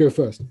 Bertie, you go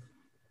first.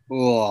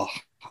 Oh,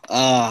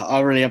 I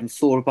really haven't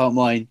thought about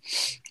mine.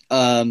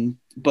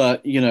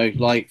 But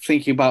like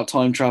thinking about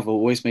time travel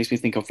always makes me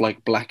think of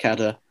like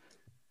Blackadder.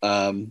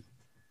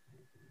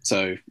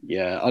 So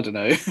yeah, I don't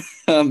know.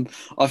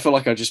 I feel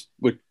like I just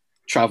would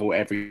travel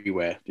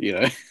everywhere.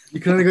 You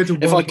can only go to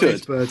one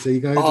place, Bertie.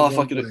 You can only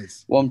go to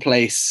one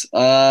place.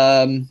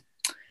 I'm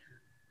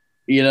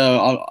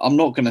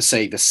not going to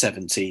say the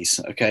 70s,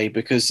 okay?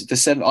 Because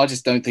I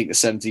just don't think the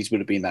 70s would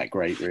have been that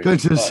great, really. Go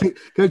to the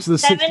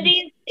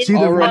 60s. See the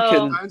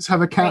Ramones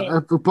have a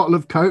bottle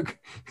of Coke.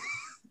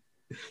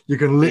 You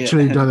can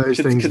literally do those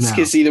things now.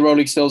 Could see the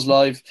Rolling Stones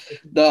live.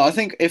 No, I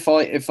think if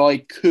I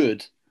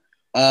could,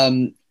 I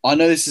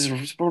know this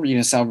is probably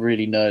going to sound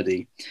really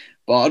nerdy,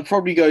 but I'd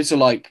probably go to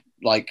like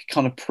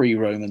kind of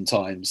pre-Roman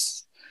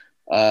times.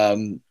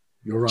 You're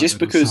right. Just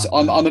because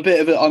I'm a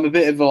bit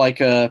of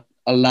like a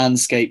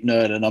landscape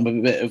nerd, and I'm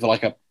a bit of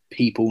like a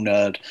people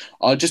nerd.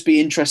 I'd just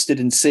be interested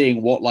in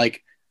seeing what,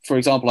 like, for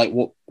example, like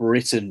what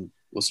Britain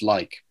was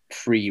like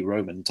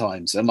pre-Roman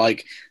times, and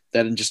like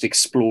then just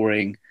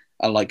exploring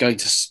and like going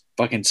to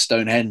fucking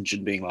Stonehenge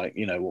and being like,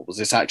 what was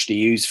this actually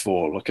used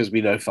for? Because we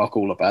know fuck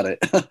all about it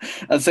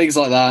and things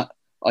like that.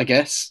 I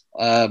guess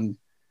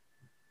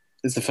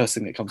is the first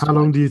thing that comes. How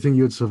long do you think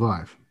you'd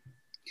survive?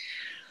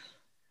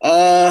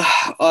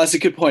 That's a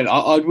good point.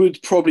 I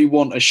would probably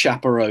want a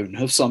chaperone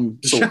of some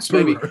sort.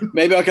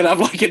 Maybe I could have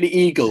like an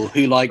eagle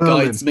who like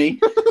Merlin. Guides me.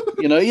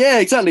 Yeah,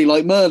 exactly,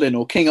 like Merlin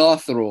or King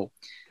Arthur or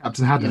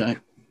Captain Haddock.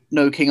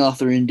 No, King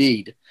Arthur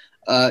indeed.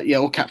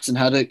 Or Captain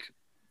Haddock.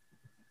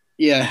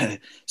 Yeah.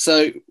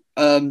 So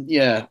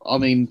yeah. I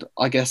mean,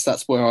 I guess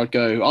that's where I'd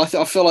go.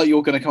 I feel like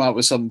you're going to come out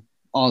with some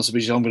answer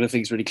which I'm going to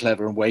think is really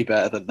clever and way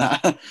better than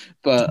that.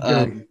 But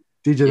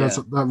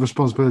DJ, that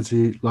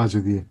responsibility lies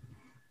with you.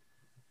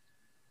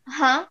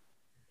 Huh?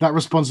 That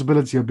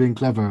responsibility of being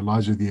clever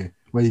lies with you.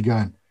 Where are you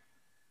going?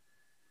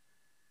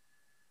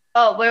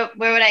 Oh, where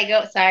would I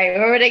go? Sorry,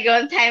 where would I go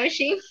in time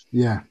machine?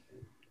 Yeah,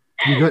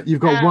 you've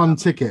got one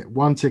ticket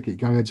going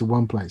into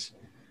one place.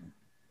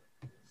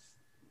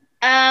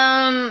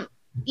 I'm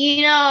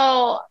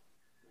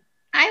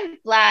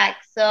Black,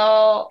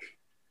 so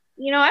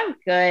I'm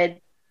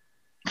good.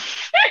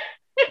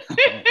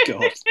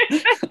 God.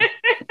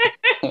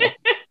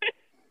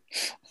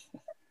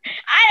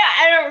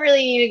 I don't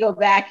really need to go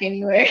back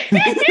anywhere.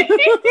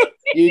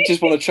 You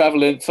just want to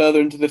travel in further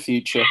into the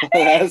future.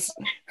 That's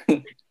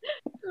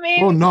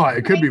Maybe, Or not,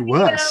 it could be maybe,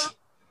 worse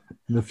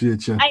in the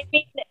future. I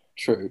mean,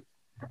 true.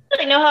 I don't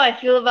really know how I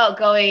feel about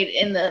going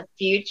in the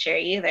future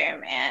either,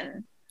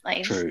 man.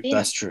 Like, True.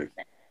 That's true.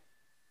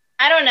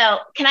 I don't know.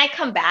 Can I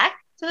come back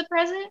to the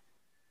present?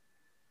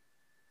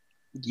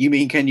 You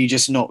mean can you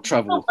just not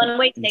travel?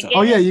 One-way into- ticket.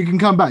 Oh yeah, you can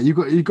come back. You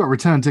got a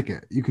return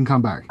ticket. You can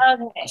come back.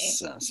 Okay.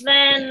 That's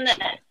Then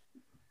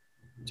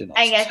do not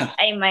I guess tell.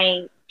 I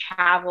might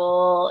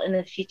travel in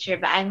the future,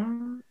 but I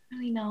don't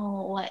really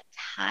know what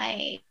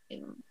time.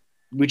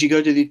 Would you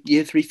go to the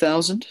year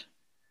 3000?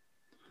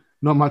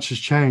 Not much has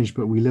changed,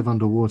 but we live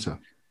underwater.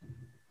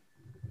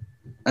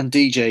 And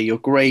DJ, your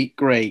great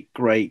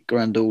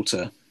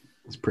granddaughter.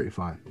 It's pretty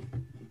fine.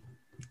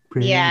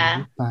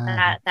 Yeah,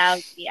 fine. that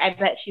would be. I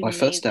bet she's My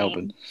first amazing.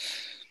 album.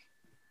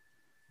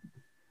 It's a good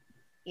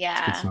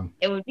Yeah, song.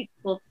 it would be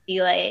cool to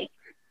see like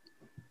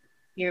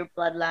your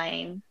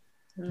bloodline.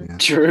 Yeah.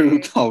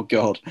 True. Oh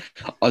God.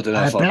 I don't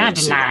know if I'd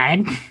see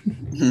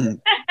that.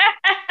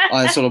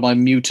 I sort of my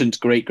mutant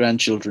great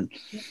grandchildren.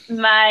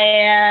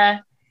 My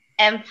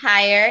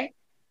empire.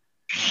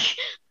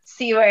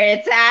 See where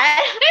it's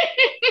at.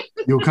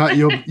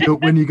 You'll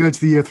when you go to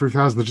the year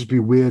 3000, there'll just be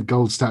weird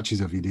gold statues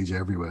of you, DJ,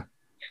 everywhere.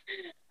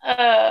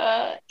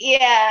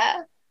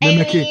 Yeah.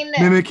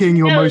 Mimicking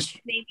your most.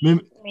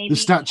 maybe the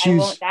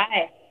statues- I won't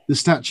die.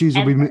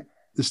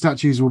 The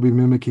statues will be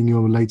mimicking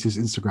your latest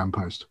Instagram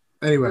post.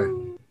 Anyway,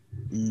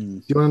 do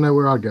you want to know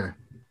where I'd go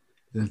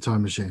in a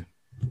time machine?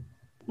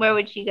 Where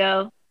would you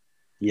go?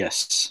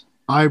 Yes.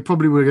 I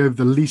probably would go with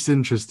the least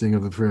interesting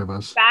of the three of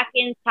us. Back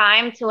in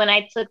time to when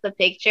I took the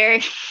picture.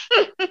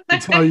 To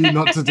tell you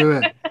not to do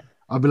it.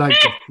 I'd be like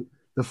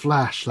the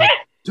Flash, like,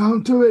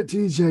 don't do it,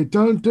 DJ,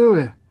 don't do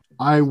it.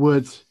 I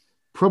would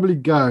probably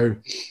go.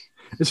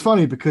 It's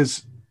funny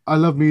because I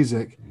love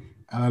music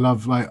and I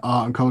love like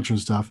art and culture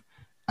and stuff,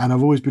 and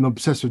I've always been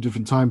obsessed with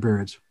different time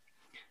periods.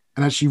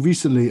 And actually,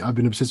 recently, I've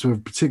been obsessed with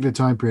a particular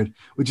time period,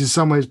 which in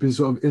some ways been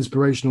sort of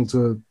inspirational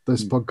to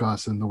this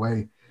podcast and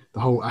the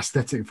whole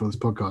aesthetic for this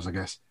podcast, I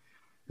guess.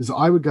 Is that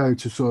I would go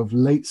to sort of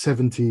mid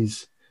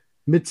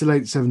to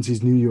late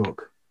 70s New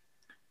York,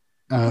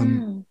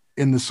 in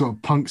the sort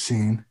of punk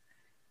scene,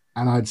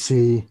 and I'd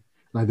see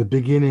like the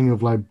beginning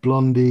of like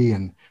Blondie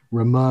and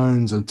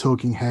Ramones and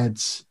Talking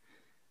Heads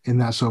in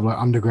that sort of like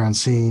underground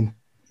scene,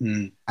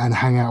 and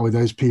hang out with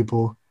those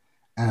people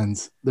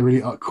and the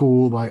really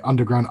cool like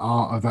underground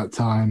art of that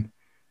time.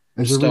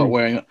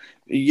 Wearing,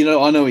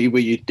 I know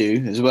what you'd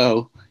do as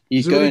well.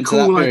 You'd go really into cool,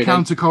 that like period.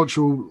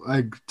 countercultural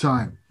like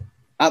time.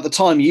 At the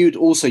time,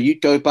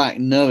 you'd go back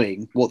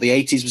knowing what the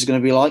 80s was going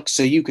to be like,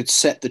 so you could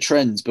set the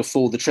trends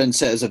before the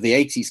trendsetters of the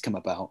 80s come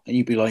about, and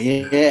you'd be like,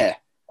 yeah,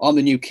 I'm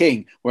the new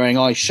king, wearing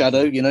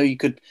eyeshadow. You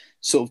could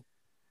sort of,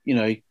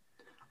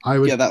 I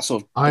would, yeah, that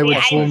sort of. I would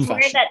I form. swear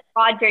that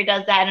Roger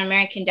does that in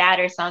American Dad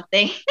or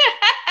something.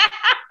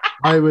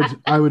 I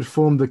would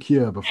form the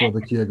Cure before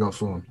the Cure got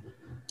formed.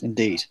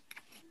 Indeed.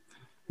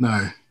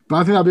 No, but I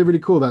think that'd be really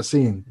cool, that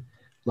scene.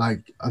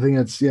 Like, I think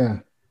it's, yeah,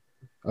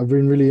 I've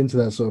been really into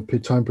that sort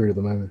of time period at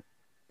the moment.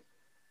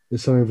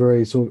 There's something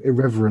very sort of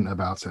irreverent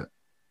about it.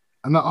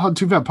 And that,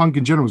 to be fair, punk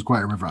in general was quite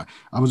irreverent.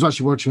 I was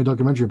actually watching a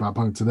documentary about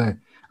punk today,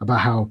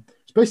 about how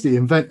it's basically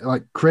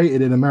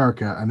created in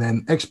America and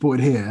then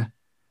exported here,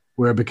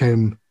 where it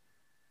became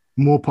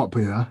more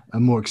popular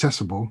and more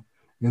accessible,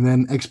 and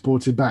then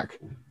exported back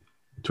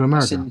to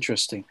America. That's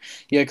interesting.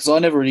 Yeah, because I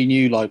never really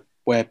knew like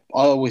where.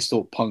 I always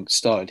thought punk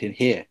started in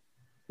here.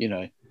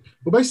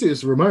 Well, basically,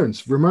 it's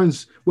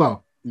Ramones.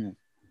 Well,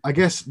 I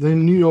guess the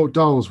New York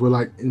Dolls were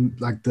like in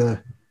like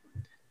the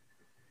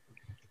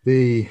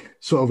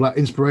sort of like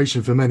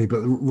inspiration for many,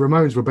 but the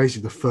Ramones were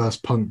basically the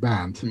first punk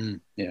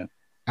band. Yeah.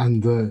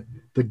 And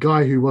the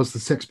guy who was the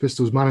Sex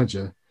Pistols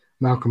manager,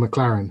 Malcolm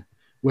McLaren,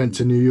 went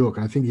to New York,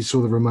 and I think he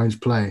saw the Ramones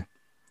play.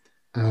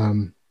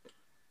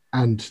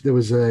 And there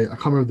was I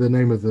can't remember the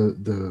name of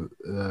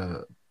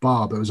the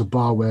bar, but it was a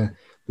bar where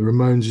the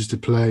Ramones used to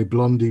play,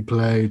 Blondie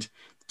played,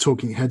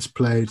 Talking Heads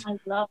played. I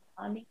love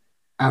Blondie.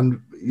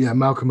 And yeah,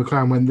 Malcolm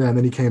McLaren went there, and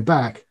then he came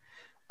back,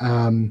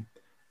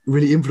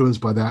 really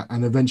influenced by that,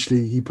 and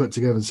eventually he put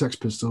together the Sex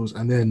Pistols,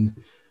 and then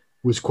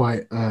was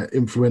quite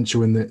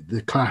influential in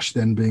the Clash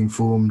then being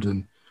formed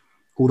and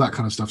all that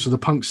kind of stuff. So the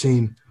punk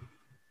scene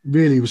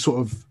really was sort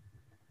of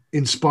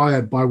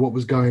inspired by what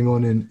was going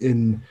on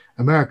in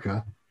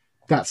America.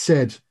 That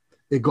said,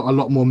 it got a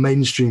lot more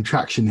mainstream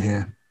traction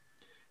here,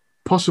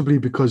 possibly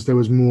because there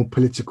was more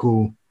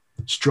political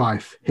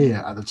strife here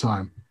at the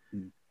time.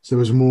 So there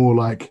was more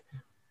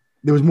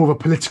of a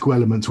political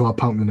element to our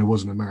punk than there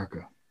was in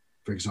America,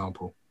 for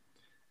example.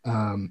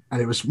 And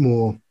it was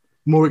more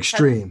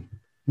extreme.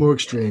 I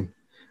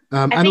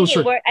think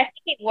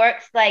it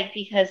works like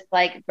because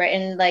like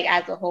Britain like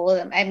as a whole.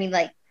 I mean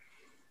like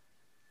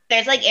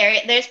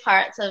there's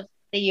parts of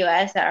the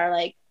US that are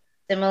like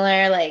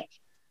similar. Like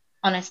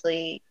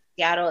honestly,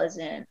 Seattle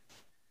isn't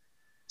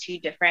two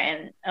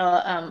different in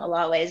a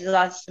lot of ways. There's a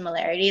lot of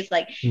similarities.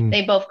 Like Mm.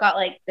 they both got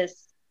like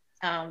this.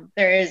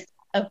 There's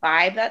a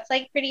vibe that's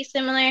like pretty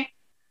similar,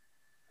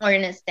 or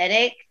an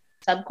aesthetic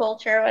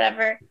subculture or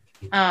whatever.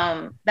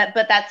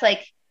 But that's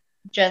like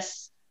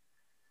just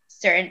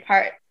certain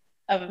parts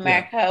of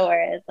America,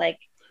 whereas like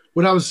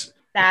Well, that was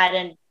sad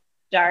and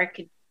dark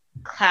and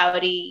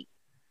cloudy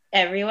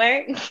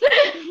everywhere.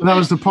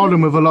 the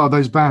problem with a lot of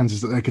those bands,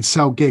 is that they could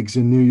sell gigs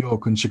in New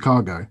York and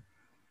Chicago,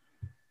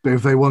 but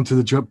if they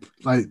wanted to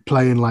like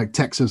play in like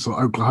Texas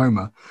or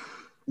Oklahoma,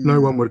 no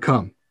one would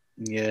come.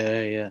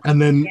 Yeah. And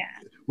then Yeah.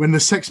 when the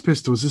Sex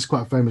Pistols, this is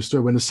quite a famous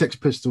story, when the Sex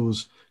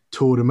Pistols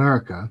toured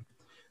America,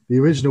 the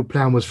original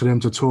plan was for them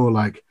to tour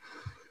like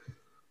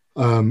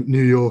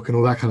New York and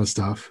all that kind of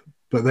stuff.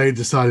 But they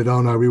decided,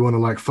 oh no, we want to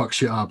like fuck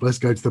shit up. Let's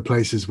go to the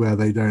places where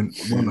they don't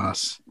want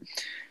us.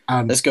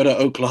 And Let's go to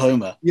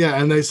Oklahoma.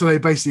 yeah, and they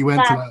basically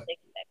went to Classic.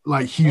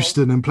 like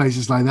Houston and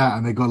places like that,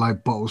 and they got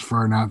like bottles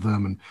thrown at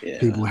them, and Yeah.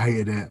 people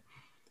hated it.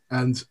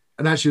 And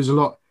actually, there's a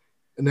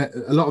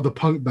lot of the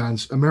punk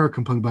bands,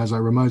 American punk bands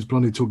like Ramones,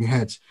 Blondie, Talking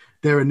Heads,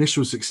 their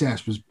initial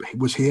success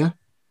was here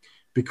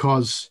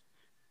because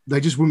they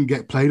just wouldn't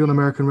get played on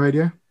American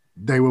radio.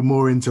 They were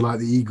more into like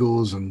the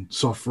Eagles and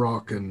soft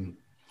rock and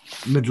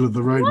middle of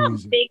the road I'm a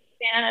music. big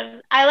fan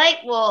of. I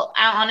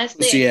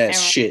honestly. So yeah, I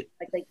shit.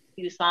 like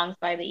 2 songs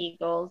by the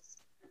Eagles.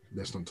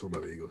 Let's not talk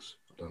about the Eagles.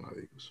 I don't like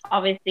the Eagles.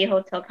 Obviously,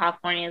 Hotel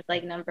California is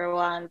like number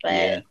 1, but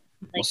Yeah. like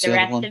What's the the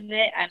other rest one? of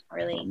it, I don't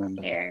really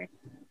remember. care.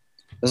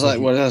 There's like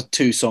there's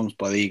 2 songs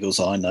by the Eagles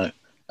that I know,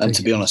 and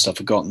to be honest, I've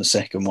forgotten the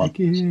second one. Take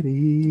it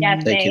easy. Yeah,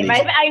 Take it same. easy.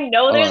 I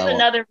know there's that one.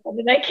 another one,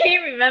 and I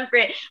can't remember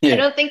it. Yeah. I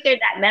don't think they're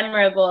that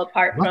memorable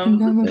apart Walking from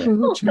down the road,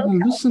 Hotel trying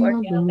to loosen my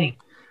California. load. Like,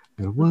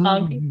 Got one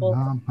song people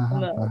on my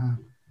know. mind.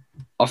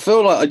 I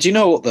feel like, do you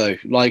know what though?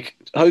 Like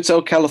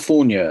Hotel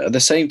California, at the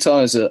same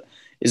time as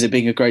it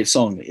being a great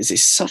song, it's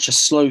such a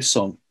slow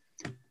song.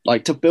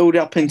 Like to build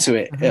up into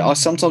it, I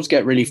sometimes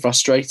get really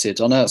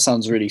frustrated. I know that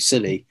sounds really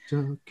silly,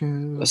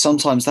 but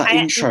sometimes that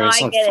intro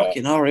is like, get it.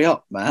 fucking hurry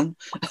up, man.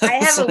 I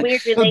have a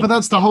weird relationship. But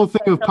that's the whole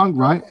thing of punk,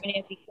 right?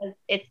 Because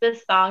it's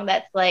this song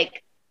that's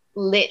like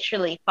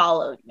literally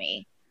followed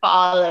me.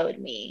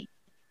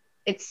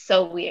 It's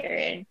so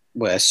weird.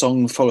 Where a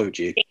song followed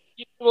you.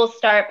 It will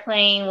start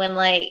playing when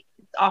like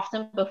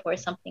often before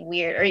something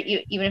weird, or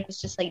even if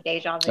it's just like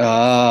deja vu.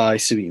 I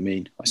see what you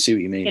mean.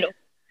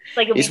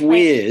 Like it'll It's be playing.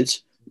 weird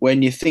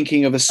when you're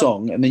thinking of a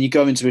song and then you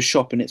go into a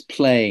shop and it's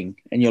playing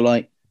and you're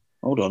like,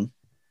 hold on.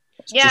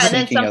 Yeah, Just and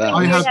then thinking of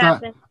something that. weird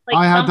happens. Like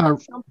I had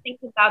that. something's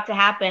about to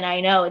happen. I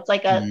know. It's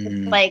like a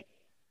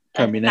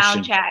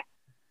Premonition. soundtrack.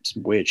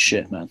 Some weird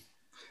shit, man.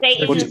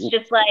 Satan What is do-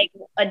 just like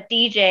a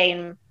DJ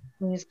and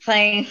he's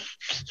playing.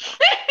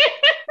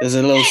 There's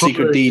a little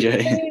secret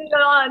DJ. Going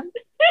on.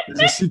 There's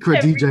a secret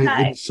Every DJ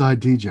time. inside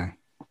DJ.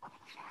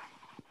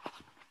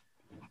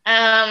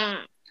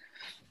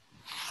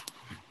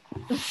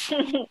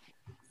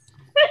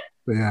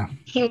 But yeah,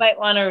 You might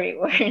want to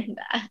reword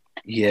that.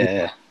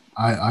 Yeah.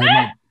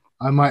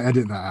 I might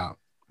edit that out.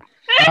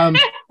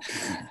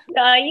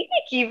 No, you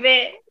can keep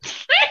it.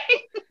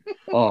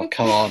 Oh,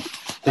 come on.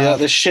 Yeah,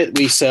 the shit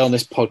we say on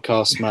this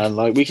podcast, man,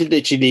 like we could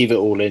literally leave it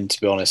all in, to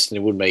be honest, and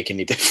it wouldn't make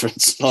any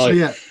difference. Like,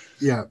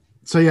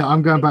 So yeah,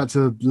 I'm going back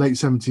to late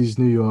 70s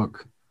New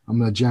York. I'm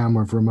gonna jam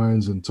with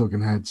Ramones and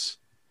Talking Heads.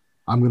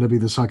 I'm gonna be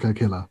the psycho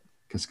killer.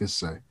 Qu'est-ce que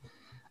c'est?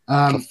 The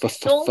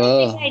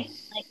only thing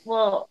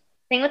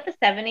thing with the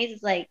 70s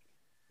is like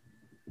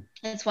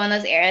it's one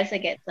of those eras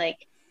that gets like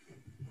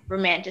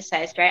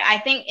romanticized, right? I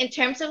think in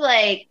terms of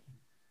like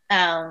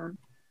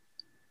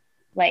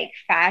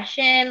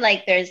fashion,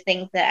 like there's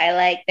things that I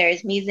like,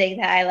 there's music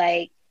that I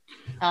like.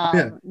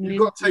 You've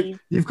got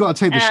to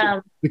take the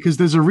shit, because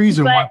there's a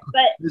reason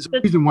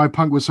why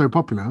punk was so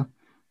popular,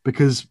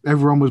 because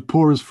everyone was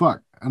poor as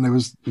fuck, and there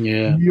was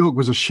New York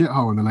was a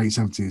shithole in the late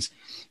 70s.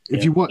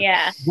 If you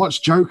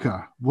watch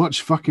Joker,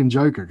 watch fucking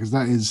Joker, because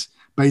that is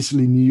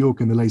basically New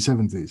York in the late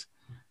 70s.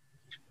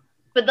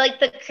 But like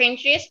the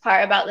cringiest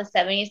part about the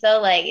 70s though,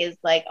 like is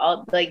like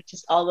all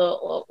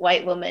the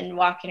white women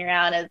walking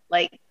around as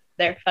like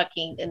they're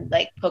fucking in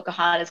like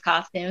Pocahontas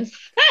costumes.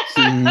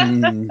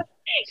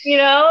 You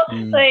know,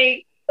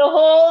 like the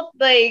whole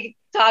like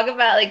talk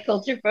about like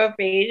culture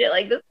appropriation,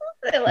 like this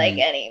wasn't like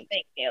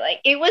anything new. Like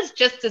it was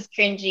just as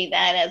cringy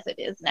then as it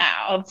is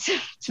now.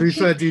 To be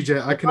fair,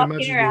 DJ, I can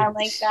imagine around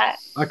like that.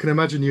 I can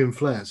imagine you in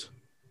flares.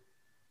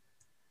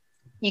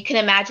 You can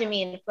imagine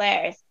me in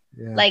flares,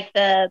 Yeah. like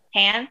the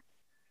pants.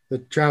 The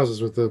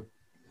trousers with the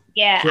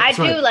I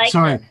do like.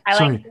 I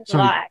like those a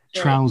lot.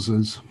 Actually.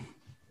 Trousers.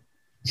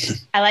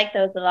 I like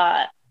those a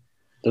lot.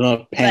 They're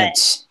not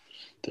pants.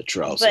 The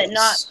trousers. But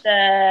not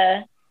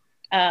the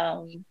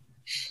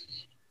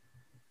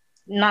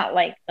not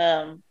like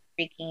the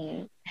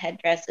freaking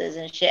headdresses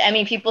and shit. I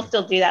mean, people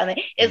still do that.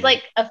 It's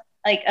like a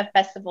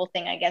festival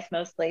thing, I guess,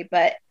 mostly.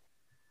 But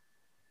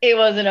it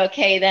wasn't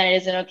okay then. It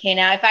isn't okay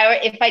now.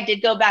 If I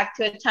did go back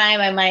to a time,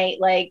 I might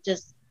like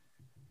just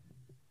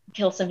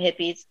kill some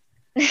hippies.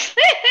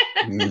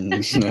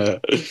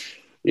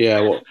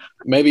 Yeah, well,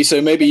 maybe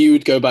you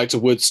would go back to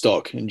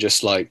Woodstock and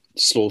just like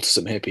slaughter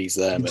some hippies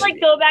there. Just, Maybe.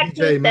 like go back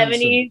to DJ the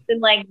Manson. 70s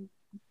and like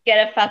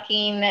get a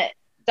fucking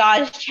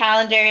Dodge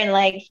Challenger and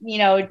like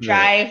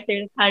drive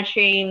through the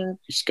country and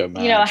Just go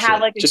mad. have shit.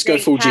 like a just go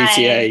great full time.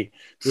 GTA.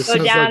 This Go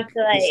sounds down like, to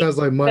like this sounds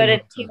like go to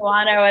Mindhunter.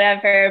 Tijuana or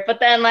whatever. But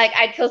then like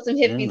I'd kill some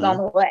hippies on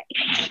the way.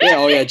 Yeah,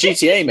 oh yeah,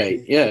 GTA,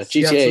 mate. Yeah,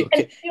 GTA.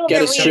 And steal Get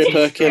their a stripper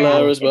weed.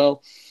 killer as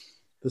well.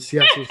 The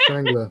Seattle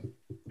Strangler.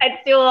 I'd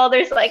steal all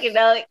their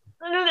psychedelics.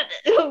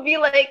 It would be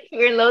like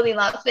Fear and Loathing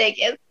Las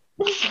Vegas.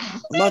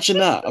 Imagine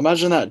that.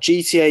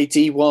 GTA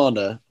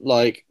Tijuana,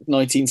 like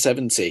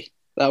 1970.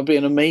 That would be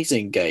an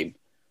amazing game.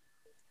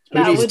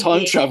 That Maybe would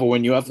time be. travel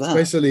when you have that.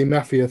 Basically,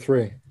 Mafia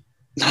 3.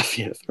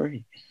 Mafia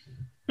 3.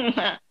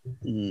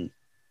 Mm.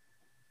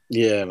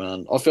 Yeah,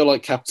 man. I feel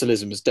like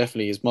capitalism is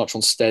definitely as much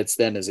on steads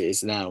then as it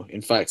is now.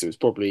 In fact, it was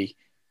probably,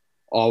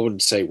 I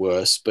wouldn't say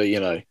worse, but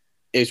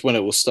it's when it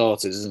all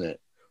started, isn't it?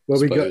 Well,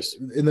 we got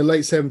Suppose. in the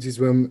late 70s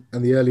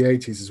and the early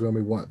 80s is when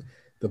we want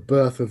the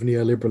birth of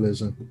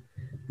neoliberalism.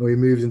 When we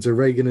moved into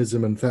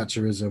Reaganism and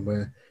Thatcherism,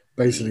 where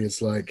basically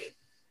it's like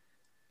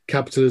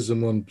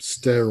capitalism on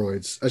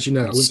steroids. Actually,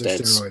 no, I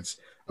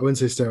wouldn't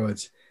say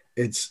steroids.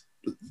 It's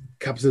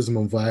capitalism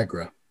on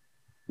Viagra.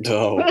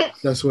 Oh,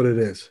 That's what it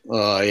is.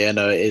 oh yeah,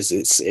 no, it is.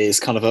 It's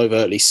kind of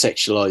overtly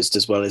sexualized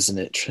as well, isn't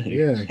it? True.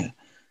 Yeah.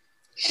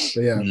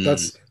 But yeah,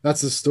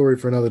 that's a story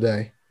for another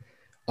day.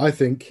 I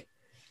think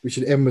we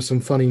should end with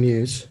some funny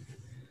news.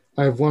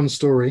 I have one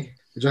story,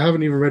 which I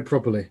haven't even read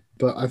properly,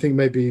 but I think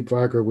maybe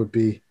Viagra would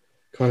be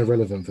kind of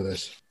relevant for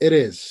this. It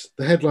is.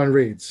 The headline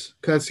reads,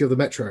 courtesy of the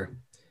Metro.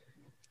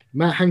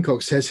 Matt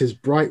Hancock says his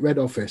bright red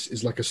office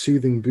is like a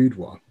soothing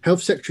boudoir.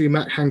 Health Secretary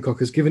Matt Hancock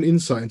has given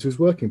insight into his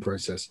working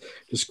process,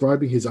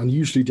 describing his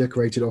unusually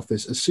decorated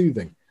office as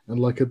soothing and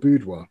like a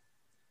boudoir.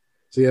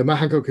 So yeah, Matt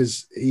Hancock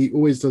he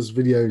always does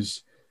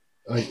videos,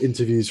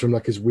 interviews from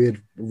like his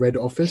weird red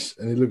office,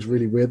 and it looks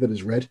really weird that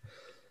it's red.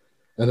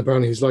 And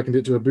apparently he's likened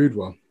it to a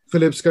boudoir.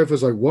 Philip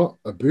Schofields like, what?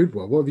 A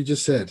boudoir? What have you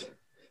just said?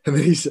 And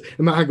then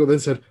Matt Hancock then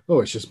said,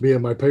 oh, it's just me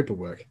and my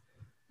paperwork.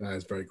 That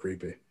is very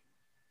creepy.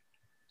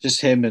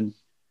 Just him and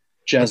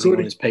jazzing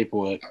on his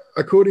paperwork.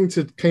 According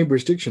to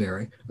Cambridge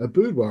Dictionary, a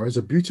boudoir is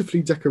a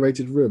beautifully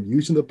decorated room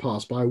used in the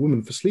past by a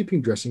woman for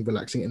sleeping, dressing,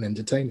 relaxing, and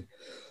entertaining.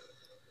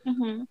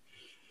 Mm-hmm.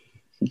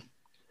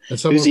 And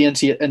who's he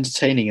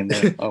entertaining in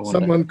there?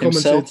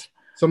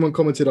 Someone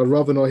commented, I'd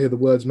rather not hear the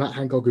words Matt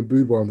Hancock and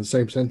boudoir in the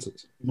same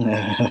sentence.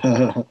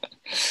 Matt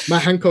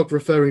Hancock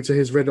referring to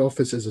his red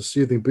office as a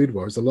soothing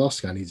boudoir is the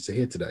last guy I needed to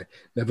hear today.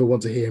 Never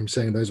want to hear him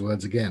saying those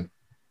words again.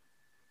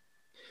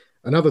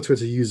 Another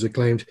Twitter user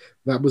claimed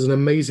that was an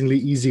amazingly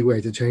easy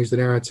way to change the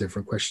narrative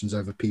from questions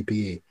over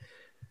PPE,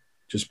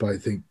 just by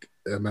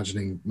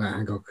imagining Matt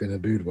Hancock in a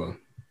boudoir.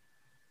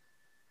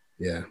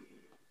 Yeah.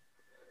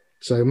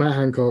 So Matt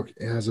Hancock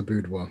has a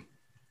boudoir.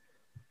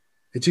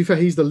 To be fair,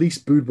 he's the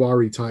least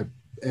boudoir-y type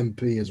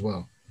MP as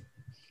well.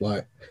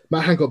 Like,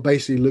 Matt Hancock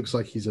basically looks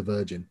like he's a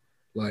virgin.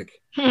 Like,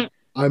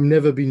 I've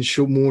never been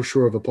more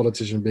sure of a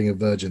politician being a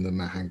virgin than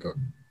Matt Hancock.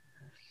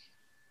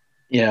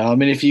 Yeah, I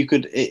mean, if you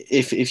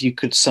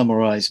could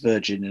summarize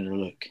virgin in a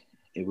look,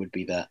 it would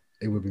be that.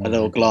 It would be a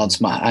little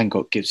glance Matt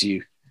Hancock gives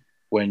you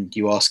when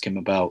you ask him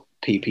about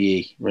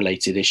PPE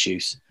related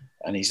issues,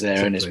 and he's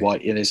there in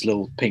his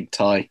little pink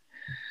tie.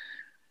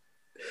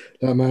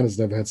 That man has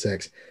never had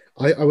sex.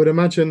 I would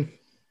imagine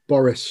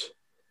Boris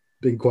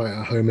being quite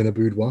at home in a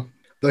boudoir,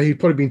 though he would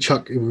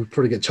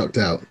probably get chucked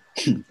out.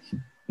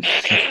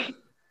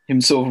 Him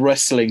sort of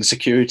wrestling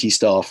security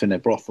staff in a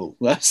brothel.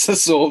 That's the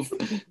sort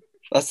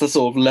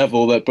of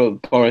level that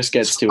Boris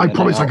gets to. I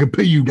promise I can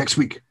pay you next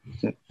week.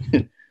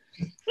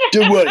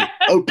 Don't worry,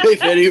 I'll pay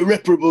for any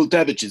irreparable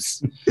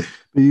damages.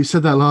 But you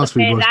said that last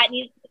week. That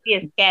needs to be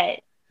a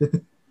sketch.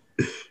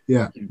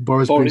 Yeah,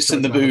 Boris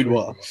in the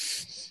boudoir.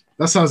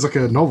 That sounds like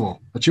a novel,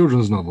 a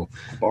children's novel.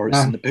 Boris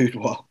in the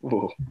boudoir.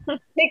 Whoa.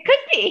 It could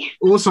be.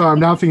 Also,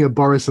 I'm now thinking of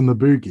Boris and the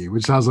Boogie,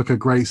 which sounds like a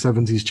great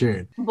 70s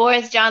tune.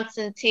 Boris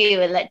Johnson 2,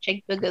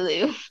 Electric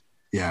Boogaloo.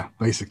 Yeah,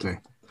 basically.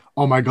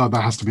 Oh my God,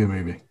 that has to be a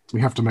movie. We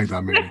have to make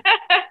that movie.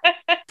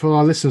 For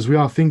our listeners, we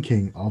are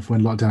thinking of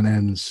when lockdown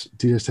ends,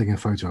 DJ's taking a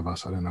photo of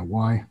us, I don't know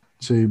why,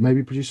 to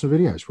maybe produce some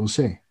videos. We'll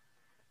see.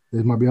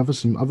 There might be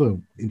some other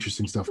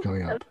interesting stuff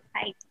coming up.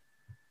 Right.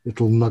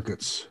 Little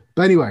nuggets.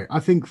 But anyway, I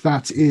think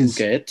that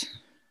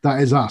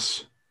is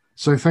us.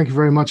 So thank you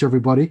very much,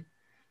 everybody.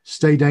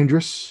 Stay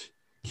dangerous.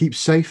 Keep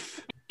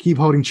safe. Keep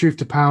holding truth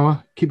to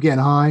power. Keep getting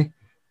high.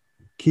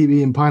 Keep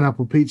eating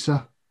pineapple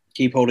pizza.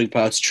 Keep holding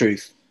power to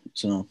truth.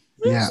 So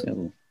yeah.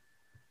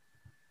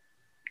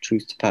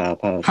 Truth to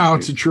power. Power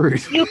to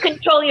truth. You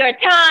control your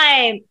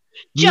time.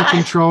 You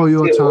control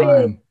your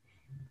time.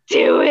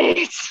 Do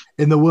it.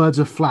 In the words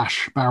of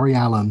Flash, Barry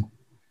Allen,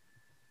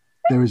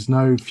 there is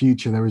no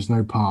future, there is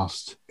no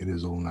past. It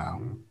is all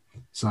now.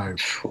 So,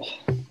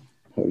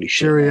 holy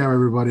shit. Cheerio,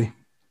 everybody.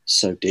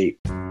 So deep.